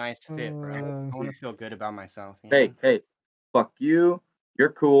really nice fit, bro. I want to feel good about myself. You know? Hey, fuck you.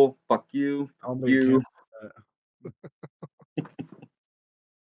 You're cool. Fuck you. I'll be You.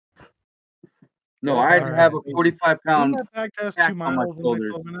 No, Yeah, I'd all have right. a 45-pound that back test pack 2 on my miles in like shoulders.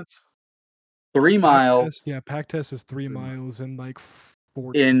 12 minutes. 3 Pack miles test, yeah, pack test is 3 Mm. miles in like in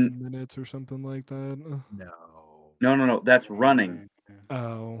 14 minutes or something like that. no, that's running.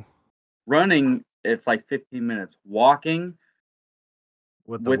 Oh, Running, it's like 15 minutes. Walking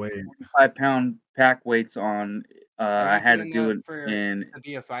With the with weight. 45-pound pack weights on, Are I you had to doing do that it for in to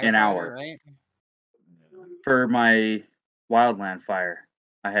be a an firefighter, hour. right? For my wildland fire.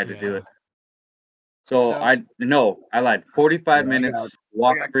 I had to do yeah. it. So I lied. 45 Yeah, I minutes, got-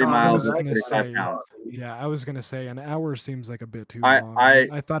 walk I got 3 caught I in miles was with that. gonna 45 say, pounds. yeah, I was gonna say an hour seems like a bit too I- long. I-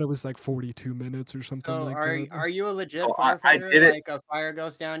 I thought it was like 42 minutes or something So like are that. are you a legit So I firefighter? did it. Like a fire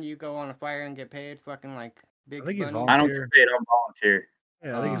goes down, you go on a fire and get paid, fucking like big I think he's money? I don't volunteer. get paid. I'm volunteer.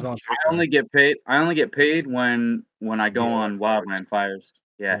 Yeah, I think he's volunteer. I only get paid when I go on wildland fires.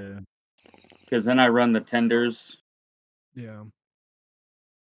 Yeah, because then I run the tenders. Yeah.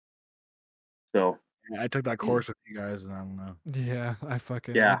 So I took that course with you guys, and I don't know. Yeah, I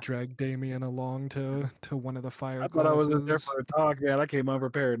Yeah. dragged Damien along to one of the fire I thought I was classes. there for a talk, man. I came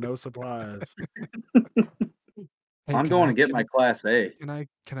unprepared, no supplies. Hey, I'm can going I- to get can- my class A.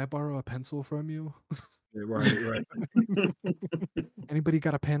 Can I borrow a pencil from you? Yeah, right. Anybody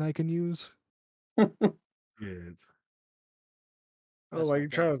got a pen I can use? Yeah. Oh, That's like what's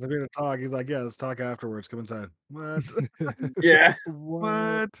up. Charles, I'm here to talk. He's like, yeah, let's talk afterwards. Come inside. What? Yeah.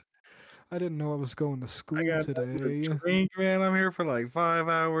 What? I didn't know I was going to I school got nothing today. to drink, man. I'm here for like 5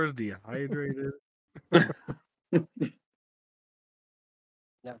 hours, dehydrated.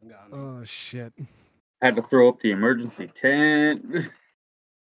 Never got me. Oh shit. Had to throw up the emergency tent.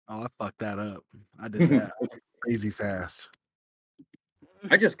 Oh, I fucked that up. I did that crazy fast.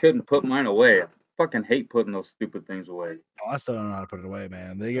 I just couldn't put mine away. I fucking hate putting those stupid things away. Oh, I still don't know how to put it away,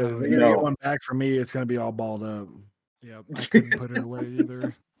 man. They Oh, gotta yeah. get one back for me. It's gonna be all balled up. Yep, I couldn't put it away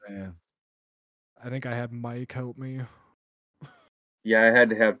either. Man. I think I had Mike help me. Yeah, I had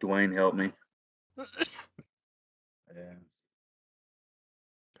to have Dwayne help me. Yeah.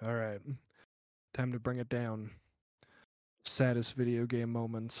 All right, time to bring it down. Saddest video game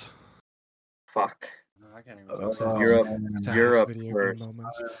moments. Fuck. No, I can't even Oh, tell. You're up. man. You're Saddest up video game first.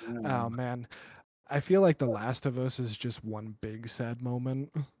 moments. Oh man, I feel like The Last of Us is just one big sad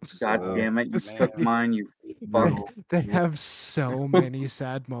moment. God Oh, damn it! You It's took like- mine. You They, fuck. they have so many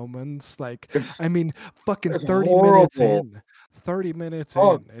sad moments. Like, I mean, fucking It's 30 minutes horrible. in. 30 minutes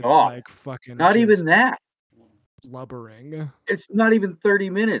Oh, in. It's God. like fucking Not just even that. blubbering. It's not even 30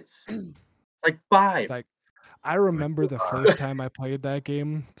 minutes. Like 5. Like, I remember the first time I played that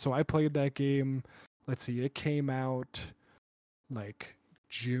game. So I played that game, let's see, it came out like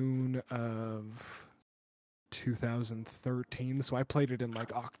June of 2013. So I played it in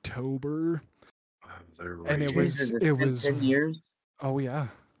like October. And it was Jesus, it's been 10 years. oh yeah.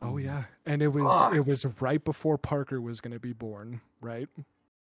 Oh yeah. And it Fuck. was right before Parker was going to be born, right?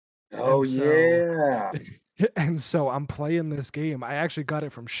 Oh so- yeah. And so I'm playing this game. I actually got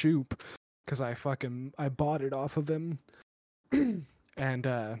it from Shoop cuz I bought it off of him. And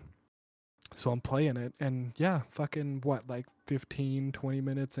so I'm playing it and yeah, fucking what, like 15 20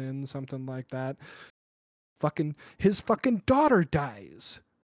 minutes in, something like that. Fucking his fucking daughter dies.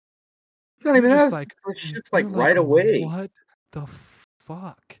 It's not You're even just that. like- It's like You're right away. What the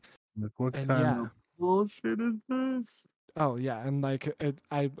fuck? Like, what And kind yeah. of bullshit is this? Oh yeah, and like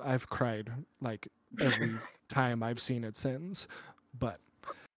I've cried like every time I've seen it since. But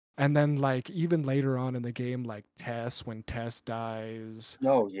and then like even later on in the game, like when Tess dies,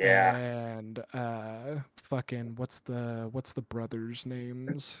 Oh yeah. and fucking what's the brothers'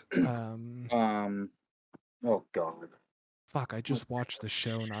 names? Oh god. Fuck, I just watched the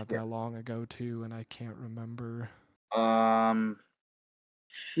show not that long ago too, and I can't remember.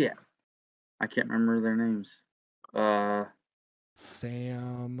 Shit. I can't remember their names.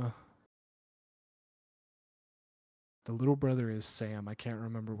 Sam. The little brother is Sam. I can't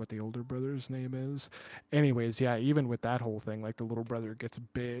remember what the older brother's name is. Anyways, yeah, even with that whole thing, like the little brother gets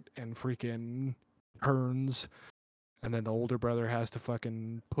bit and freaking turns, and then the older brother has to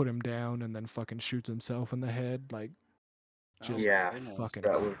fucking put him down and then fucking shoots himself in the head. Like, just yeah. goodness. fucking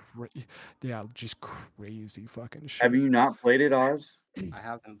that was- yeah, just crazy fucking shit. Have you not played it, Oz? I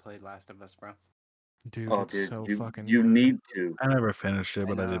haven't played Last of Us, bro. Dude, Oh, it's dude, so you, fucking you good. need to. I never finished it, I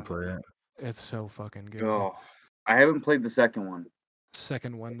but I know. did play it. It's so fucking good. Oh, I haven't played the second one.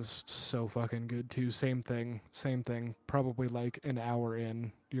 Second one's so fucking good too. Same thing. Probably like an hour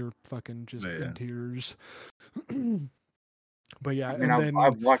in, you're fucking just Yeah. in tears. But yeah, I mean, and then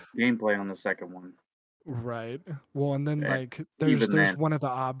I've watched gameplay on the second one. right. Well, and then Yeah, like there's even then. one of the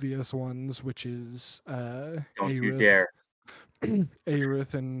obvious ones, which is Don't you Aerith. dare.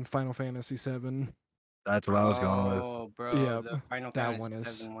 Aerith in Final Fantasy VII. That's what I was going with. Oh, bro, Yep, the Final that Fantasy one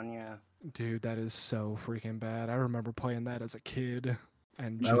is- VII one, yeah. Dude, that is so freaking bad. I remember playing that as a kid,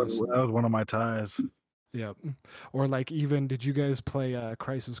 and That was, just that was one of my ties. yep. Or like even did you guys play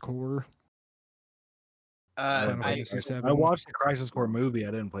Crisis Core? Final I Fantasy VII. I watched the Crisis Core movie.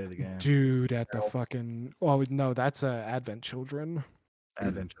 I didn't play the game. Dude, at the No. fucking oh no, that's Advent Children.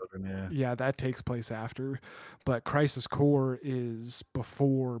 Advent Children, yeah. Yeah, that takes place after, but Crisis Core is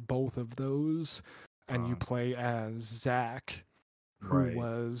before both of those, and you play as Zack, who Right.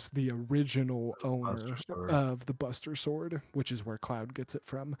 was the original The Buster owner Sword. of the Buster Sword, which is where Cloud gets it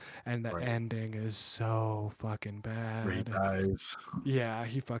from, and the Right. ending is so fucking Where he bad. dies. Yeah,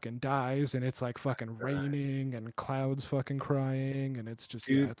 he fucking dies, and it's like fucking Right. raining, and Cloud's fucking crying, and it's just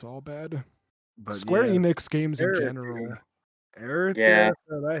Dude, yeah, it's all bad. But Square yeah, Enix games in Aerith, dude. general. Aerith, Yeah.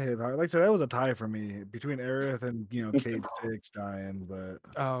 that hit hard. Like I said, that was a tie for me between Aerith and Cade 6 dying. But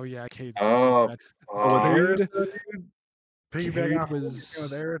Oh yeah, Cade. Oh, bad. but with Oh, Aerith, Cade- though, dude, piggybacking Cade off what you're was- saying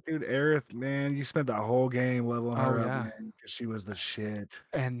with Aerith, dude. Aerith, man, you spent the whole game leveling Oh, her yeah. up, man, because she was the shit.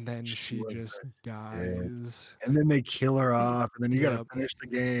 And then She she was just the dies. And then they kill her off, and then you got Yep. to finish the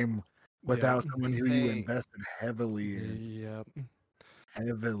game without someone who you Say- invested heavily in. Yep.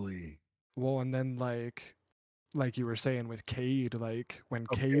 Heavily. Well, and then like you were saying with Cade, like when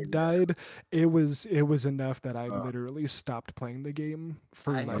Okay, Cade yeah. died, it was enough that I Uh. literally stopped playing the game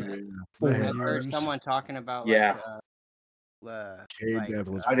for I like heard- 4 Yeah. I've heard years. someone talking about Yeah. Cade death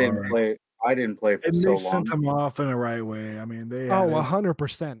was I didn't hard. play. I didn't play for And so they long. sent him off in the right way. I mean, they had Oh, him,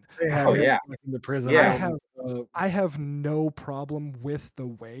 100%. they had Oh, him yeah. back in the prison. Yeah. I have no problem with the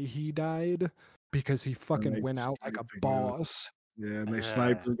way he died because he fucking they went out like a sniped the ghost. boss. Yeah, and they Yeah.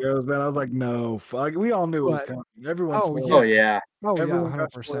 sniped the ghost, man. I was like, no, fuck. We all knew it was But- coming. Everyone Oh, spoiled. Oh yeah. Oh yeah, Everyone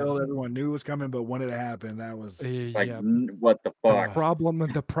got 100%. spoiled. Everyone knew it was coming, but when it happened, that was Like Yeah. what the The fuck?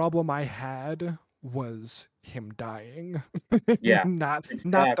 problem I had was him dying. Yeah, not the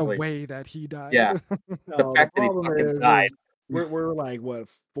exactly. way that he died. Yeah. The No, the fact that he problem fucking is died. we're like what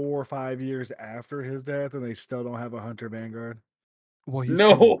 4 or 5 years after his death, and they still don't have a Hunter Vanguard. Well, he's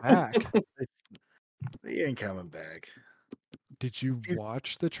coming No. back. He ain't coming back. Did you He-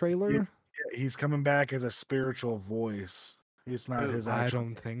 watch the trailer? He's coming back as a spiritual voice. He's not his I actual.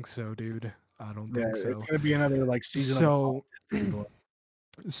 don't think so, dude. I don't Yeah, think so. it's gonna be another like season So, of people.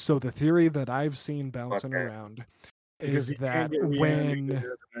 so the theory that I've seen bouncing Okay. around Because is he that can't get reanimated when as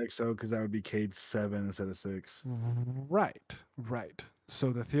an EXO because that would be Cade 7 instead of 6. right.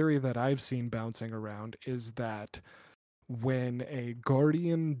 So the theory that I've seen bouncing around is that when a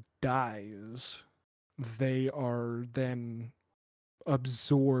guardian dies, they are then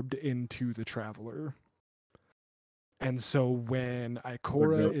absorbed into the traveler. And so when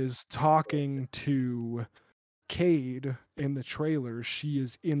Ikora is talking to Cade in the trailer, she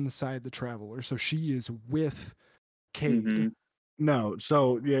is inside the traveler. So she is with Cade. Mhm. No,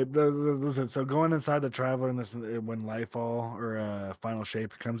 so yeah, listen. So going inside the Traveler in this when Lightfall or Final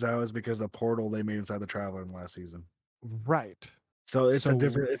Shape comes out is because the portal they made inside the Traveler in the last season. Right. So it's So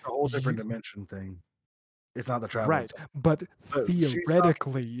it's a whole different you- dimension thing. It's not the Traveler. Right. But But she's talking-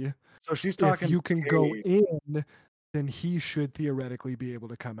 theoretically, So she's if talking. you to can go Cade, in, then he should theoretically be able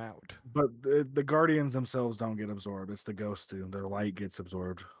to come out. but the Guardians themselves don't get absorbed. It's the Ghosts do. Their light gets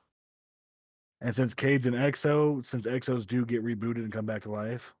absorbed. And since Cade's an EXO, since EXOs do get rebooted and come back to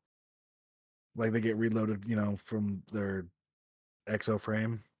life, like they get reloaded, from their EXO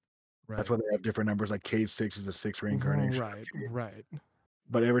frame. Right. That's why they have different numbers. Like Cade 6 is the 6th reincarnation. Right.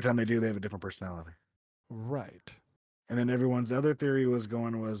 But every time they do, they have a different personality. Right. And then everyone's other theory was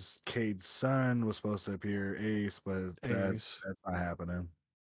Cade's son was supposed to appear, Ace, but Ace. that's not happening.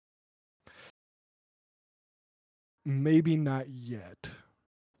 Maybe not yet.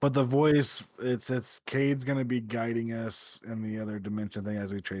 But the voice, it's Cade's gonna be guiding us in the other dimension thing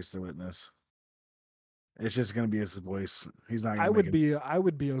as we trace the witness. It's just gonna be his voice. He's not gonna I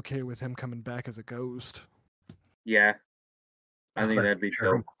would be okay with him coming back as a ghost. Yeah. I think that'd be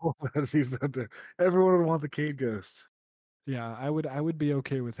dope. He's out there. Everyone would want the Cade ghost. Yeah, I would be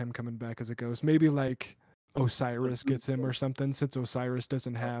okay with him coming back as a ghost. Maybe like Osiris gets him or something, since Osiris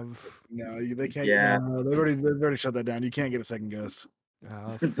doesn't have No, they can't. Yeah. No, they've already shut that down. You can't get a second ghost.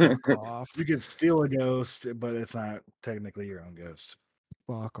 fuck off. You can steal a ghost, but it's not technically your own ghost.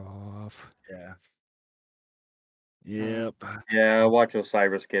 Fuck off. Yeah. Yep. Yeah, watch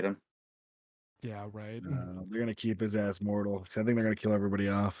Osiris get him. Yeah, right. They're gonna keep his ass mortal. So I think they're gonna kill everybody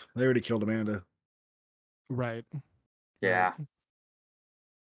off. They already killed Amanda. Right. Yeah. Right.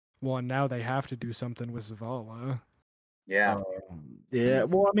 Well, and now they have to do something with Zavala. Yeah. Yeah.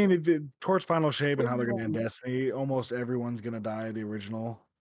 Well, I mean, towards Final Shape and how they're gonna end Destiny, almost everyone's gonna die. The original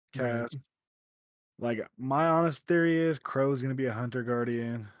cast. Like my honest theory is Crow's gonna be a Hunter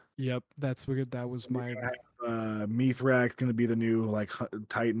Guardian. Yep, that's what that was my Mithrak's gonna be the new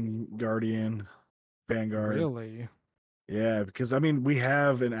Titan Guardian Vanguard. really Yeah, because I mean we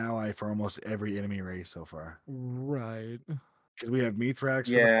have an ally for almost every enemy race so far. right. Because we have Mithrax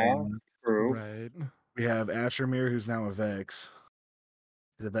for the Yeah. Fallen. True. Right. We have Ashermere, who's now a Vex.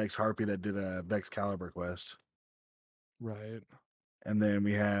 He's a Vex Harpy that did a Vex Caliber quest. Right. And then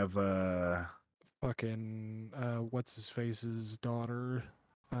we have Fucking what's his face's daughter?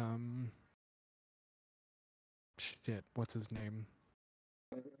 Shit, what's his name?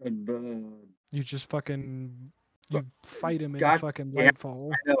 You just fucking fight him in God fucking damn-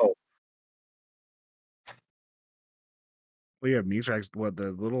 Lightfall. I know. we have Mithrax, what,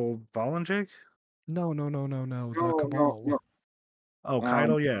 the little Fallen chick? No, the No, Cabal. no. Oh,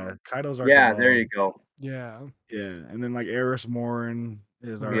 Kaido, yeah. Kaido's our Yeah, Cabal. there you go. Yeah. Yeah, and then like Eris Morin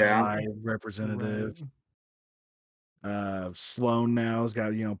is our Yeah. Hive representative. Right. Sloan now's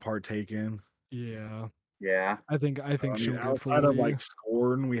got partaken. Yeah. Yeah. I think I she'll mean, get outside of fully. like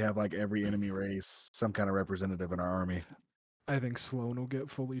Scorn, we have like every enemy race, some kind of representative in our army. I think Sloan will get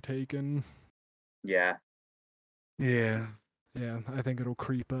fully taken. Yeah. Yeah. Yeah, I think it'll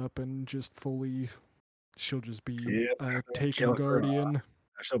creep up and just fully. She'll just be Yep. taken Kill her guardian.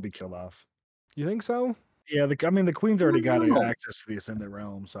 She'll be killed off. You think so? Yeah, the queen's already got No. access to the ascendant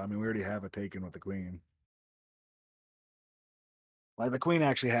realm, so I mean we already have it taken with the queen. Like the queen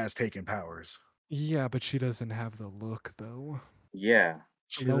actually has taken powers. Yeah, but she doesn't have the look though. Yeah.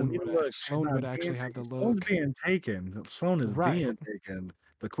 Sloan doesn't would, need to look. act- She's Sloan not would being actually have the taken. Sloan's look. being taken. Sloan is Right. being taken.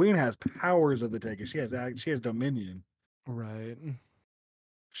 The queen has powers of the taken. She has dominion. Right.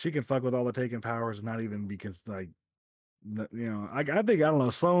 She can fuck with all the taken powers and not even be like, I think, I don't know,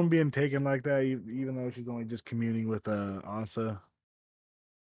 Sloan being taken like that, even though she's only just communing with Asa.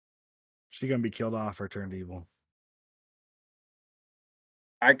 She gonna be killed off or turned evil.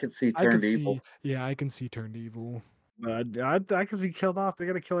 I could see I could turned evil. see, yeah, I can see turned evil. But I can see killed off. They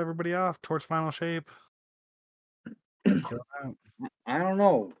gotta kill everybody off. Torch final shape. Gotta kill them out. I don't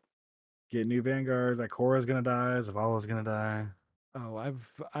know. Get new Vanguard. Like Korra's gonna die. Zavala's gonna die. Oh,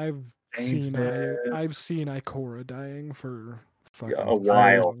 I've Dang seen said- I've seen Ikora dying for fucking A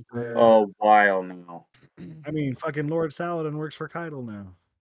while. long time. A while now. I mean, fucking Lord Saladin works for Keitel now.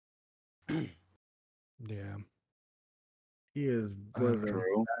 Yeah. He is Oh, was a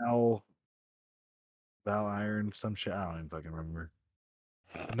True. Val Iron, some shit. I don't even fucking remember.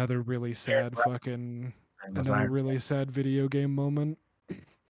 Another really sad And was another Iron- really sad video game moment.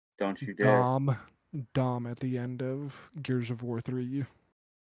 Don't you dare. Dom at the end of Gears of War 3.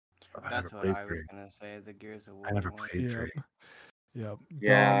 I That's never what played I was three. gonna say. The Gears of War. I never one. played Yep. three. Yep.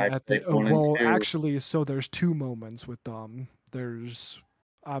 Yeah, I Dom at played the one and well, two. actually, so there's two moments with Dom. There's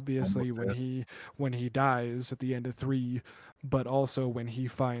obviously Almost when he dies at the end of 3, but also when he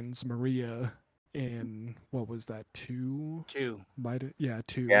finds Maria in what was that, 2? 2. Yeah,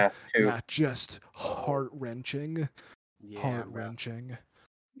 2. Yeah, two. Yeah, just heart-wrenching. Yeah, bro. Heart-wrenching.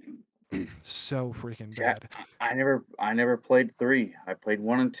 So freaking Yeah, bad. I never played 3. I played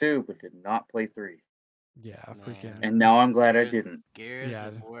 1 and 2, but did not play 3. Yeah, Man. freaking. And now I'm glad I Gears- didn't. Gears Yeah.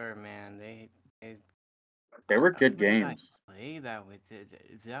 of War, man. They were good What did I games. play that with?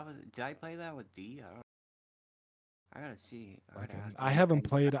 Did I play that with D? I gotta see. Fucking- ask I him. haven't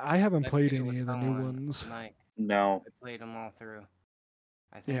played I played it any with of the new someone, ones. Like, No. I played them all through.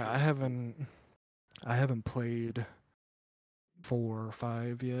 I think Yeah, it I haven't played 4 or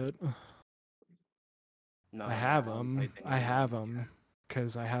 5 yet. No, I yeah, have haven't them. played the I new have ones, yeah. them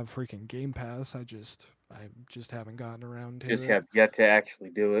because I have freaking Game Pass. I just haven't gotten around to Just it. have yet to actually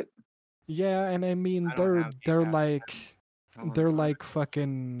do it. Yeah, and I mean I don't have Game they're Pass, like I wanna they're buy it. like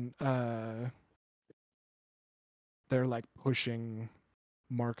fucking they're like pushing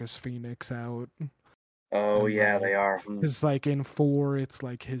Marcus Phoenix out. Oh And, yeah, like, they are. It's like in 4, it's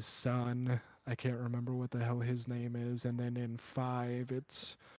like his son. I can't remember what the hell his name is. And then in 5,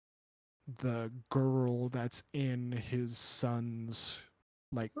 it's the girl that's in his son's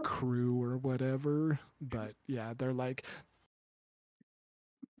like crew or whatever. But yeah, they're like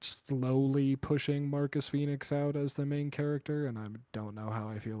slowly pushing Marcus Phoenix out as the main character, and I don't know how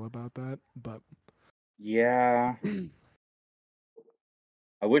I feel about that. But Yeah.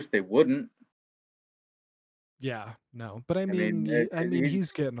 I wish they wouldn't. yeah, no. But I mean, mean, he's-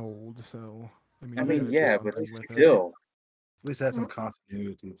 he's getting old, so I you mean, gotta do yeah, but something with it. still. At least have some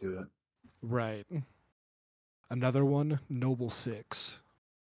continuity to it. Right. Another one, Noble 6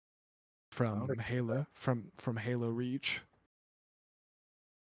 from Okay. Halo from Halo Reach.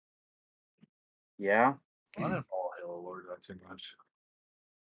 Yeah. I didn't follow Halo Lord that too much.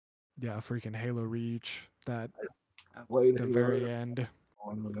 Yeah, freaking Halo Reach. That Played the Halo very end.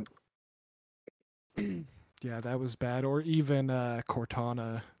 on with it. Yeah, that was bad. Or even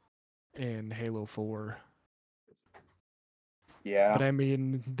Cortana in Halo 4. Yeah. But I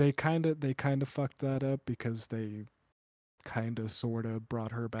mean, they kind of fucked that up because they kind of sort of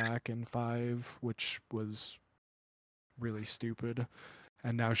brought her back in 5, which was really stupid.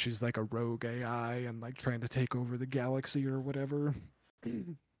 And now she's like a rogue AI and like trying to take over the galaxy or whatever.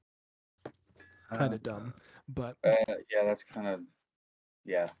 Kind of dumb, but Yeah, that's kind of.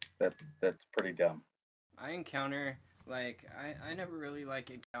 Yeah, that's pretty dumb. I encounter like I never really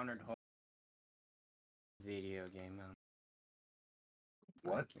like encountered whole video game.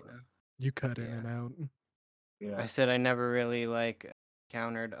 What? Like, you know. you cut in Yeah. and out. Yeah. I said I never really like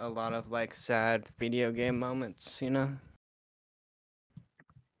encountered a lot of like sad video game moments. You know.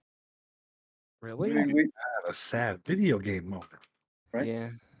 Really? I mean, we, Had a sad video game moment. Right. Yeah.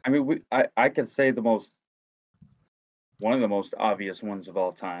 I mean, I could say one of the most obvious ones of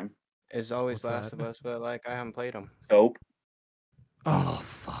all time. It's always What's Last that? of Us, but like I haven't played them. Soap. Oh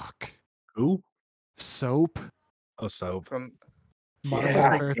fuck. Who? Soap. Oh, soap. From Modern Yeah.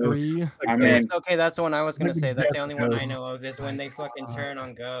 Warfare 3. I mean, yes, okay, that's the one I was gonna Like the say. That's the Death only one I Note. know of is when they fucking turn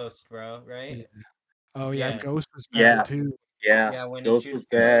on Ghost, bro. Right? Yeah. Oh yeah, Yeah. Ghost was bad Yeah. too. yeah, Yeah, when Ghost it was shoots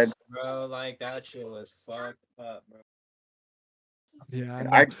bad. Ghost, bro. Like that shit was fucked up, bro. Yeah, And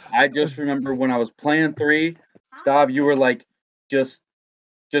no. I just remember when I was playing 3, Stav, you were like, just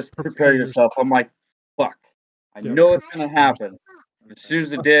prepare Prepare yourself. I'm like, fuck. I Yeah, know it's prepare gonna happen. And as soon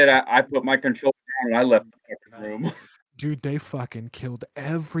as it did, I put my controller down and I left the fucking room. Dude, they fucking killed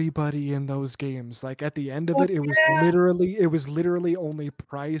everybody in those games. Like at the end of Oh, it, it was literally only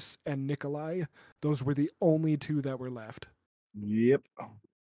Price and Nikolai. Those were the only two that were left. Yep.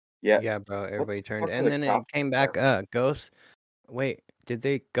 Yeah. Yeah, bro. Everybody turned, fuck and are then the it cops came there? back. Ghost. Wait, Did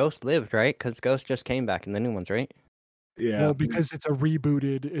they Ghost lived, right? Because Ghost just came back in the new ones, right? Yeah. Well, because it's a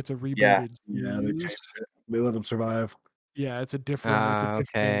rebooted Yeah. yeah, they series. changed it. They let them survive. Yeah, it's a different.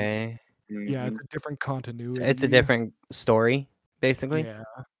 Okay. Yeah, it's Mhm. a different continuity. It's a different story, basically. Yeah,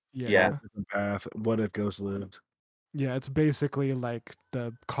 Yeah. yeah, Different path. What if Ghost lived? yeah. It's basically like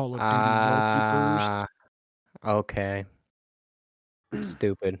the Call of Duty multiverse. Ah, okay.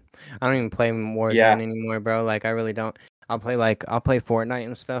 Stupid. I don't even play Warzone Yeah. anymore, bro. Like, I really don't. I'll play Fortnite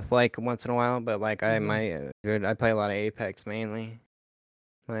and stuff like once in a while, but like I Mhm. might, dude, I play a lot of Apex mainly.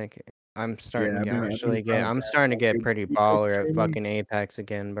 Like, I'm starting Yeah, to I've been trying I'm to starting to get pretty Apex baller at streaming. fucking Apex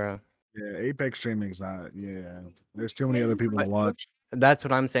again, bro. Yeah, Apex streaming's not. Yeah, there's too many other people to But watch. that's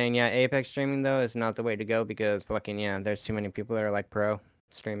what I'm saying. Yeah, Apex streaming though is not the way to go because fucking yeah, there's too many people that are like pro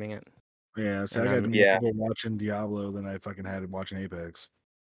streaming it. Yeah, so And I got more Yeah. people watching Diablo than I fucking had watching Apex.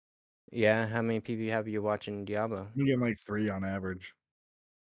 Yeah, how many people have you watching Diablo? You get like 3 on average.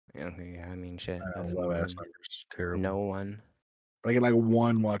 Okay, yeah, I mean shit. That's Low no ass one. numbers. Terrible. No one. But I get like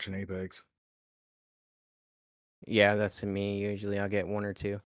 1 watching Apex. Yeah, that's me. Usually I'll get 1 or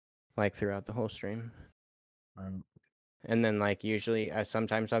 2, like throughout the whole stream. And then like usually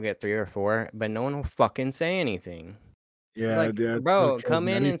sometimes I'll get 3 or 4, but no one will fucking say anything. It's Yeah, like, that's bro, what kills come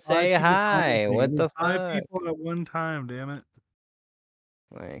me. I in need and 5 say people hi. commenting. I What need the 5 fuck? people at one time, damn it.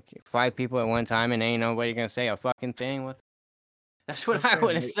 Like 5 people at one time and ain't nobody gonna say a fucking thing. What? That's what That's I right,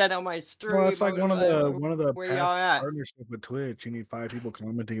 would have like- said on my stream. Well, it's like one of the where y'all past at? partnership with Twitch. You need 5 people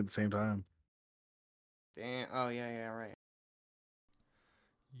commenting at the same time. Damn. Oh yeah, right.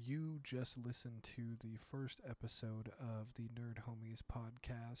 You just listened to the first episode of the Nerd Homies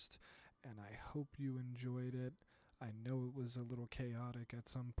podcast, and I hope you enjoyed it. I know it was a little chaotic at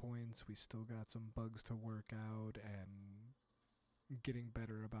some points. We still got some bugs to work out and getting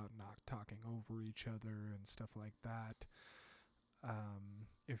better about not talking over each other and stuff like that.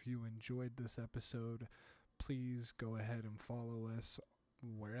 If you enjoyed this episode, please go ahead and follow us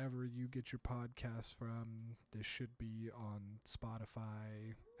wherever you get your podcasts from. This should be on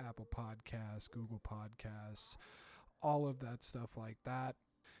Spotify, Apple Podcasts, Google Podcasts, all of that stuff like that.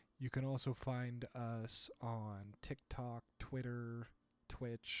 You can also find us on TikTok, Twitter,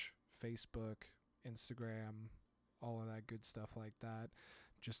 Twitch, Facebook, Instagram, all of that good stuff like that.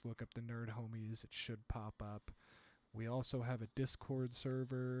 Just look up the Nerd Homies, it should pop up. We also have a Discord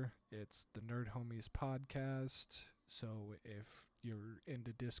server. It's the Nerd Homies Podcast. So if you're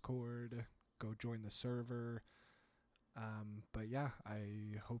into Discord, go join the server. But yeah,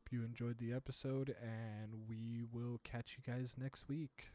 I hope you enjoyed the episode, and we will catch you guys next week.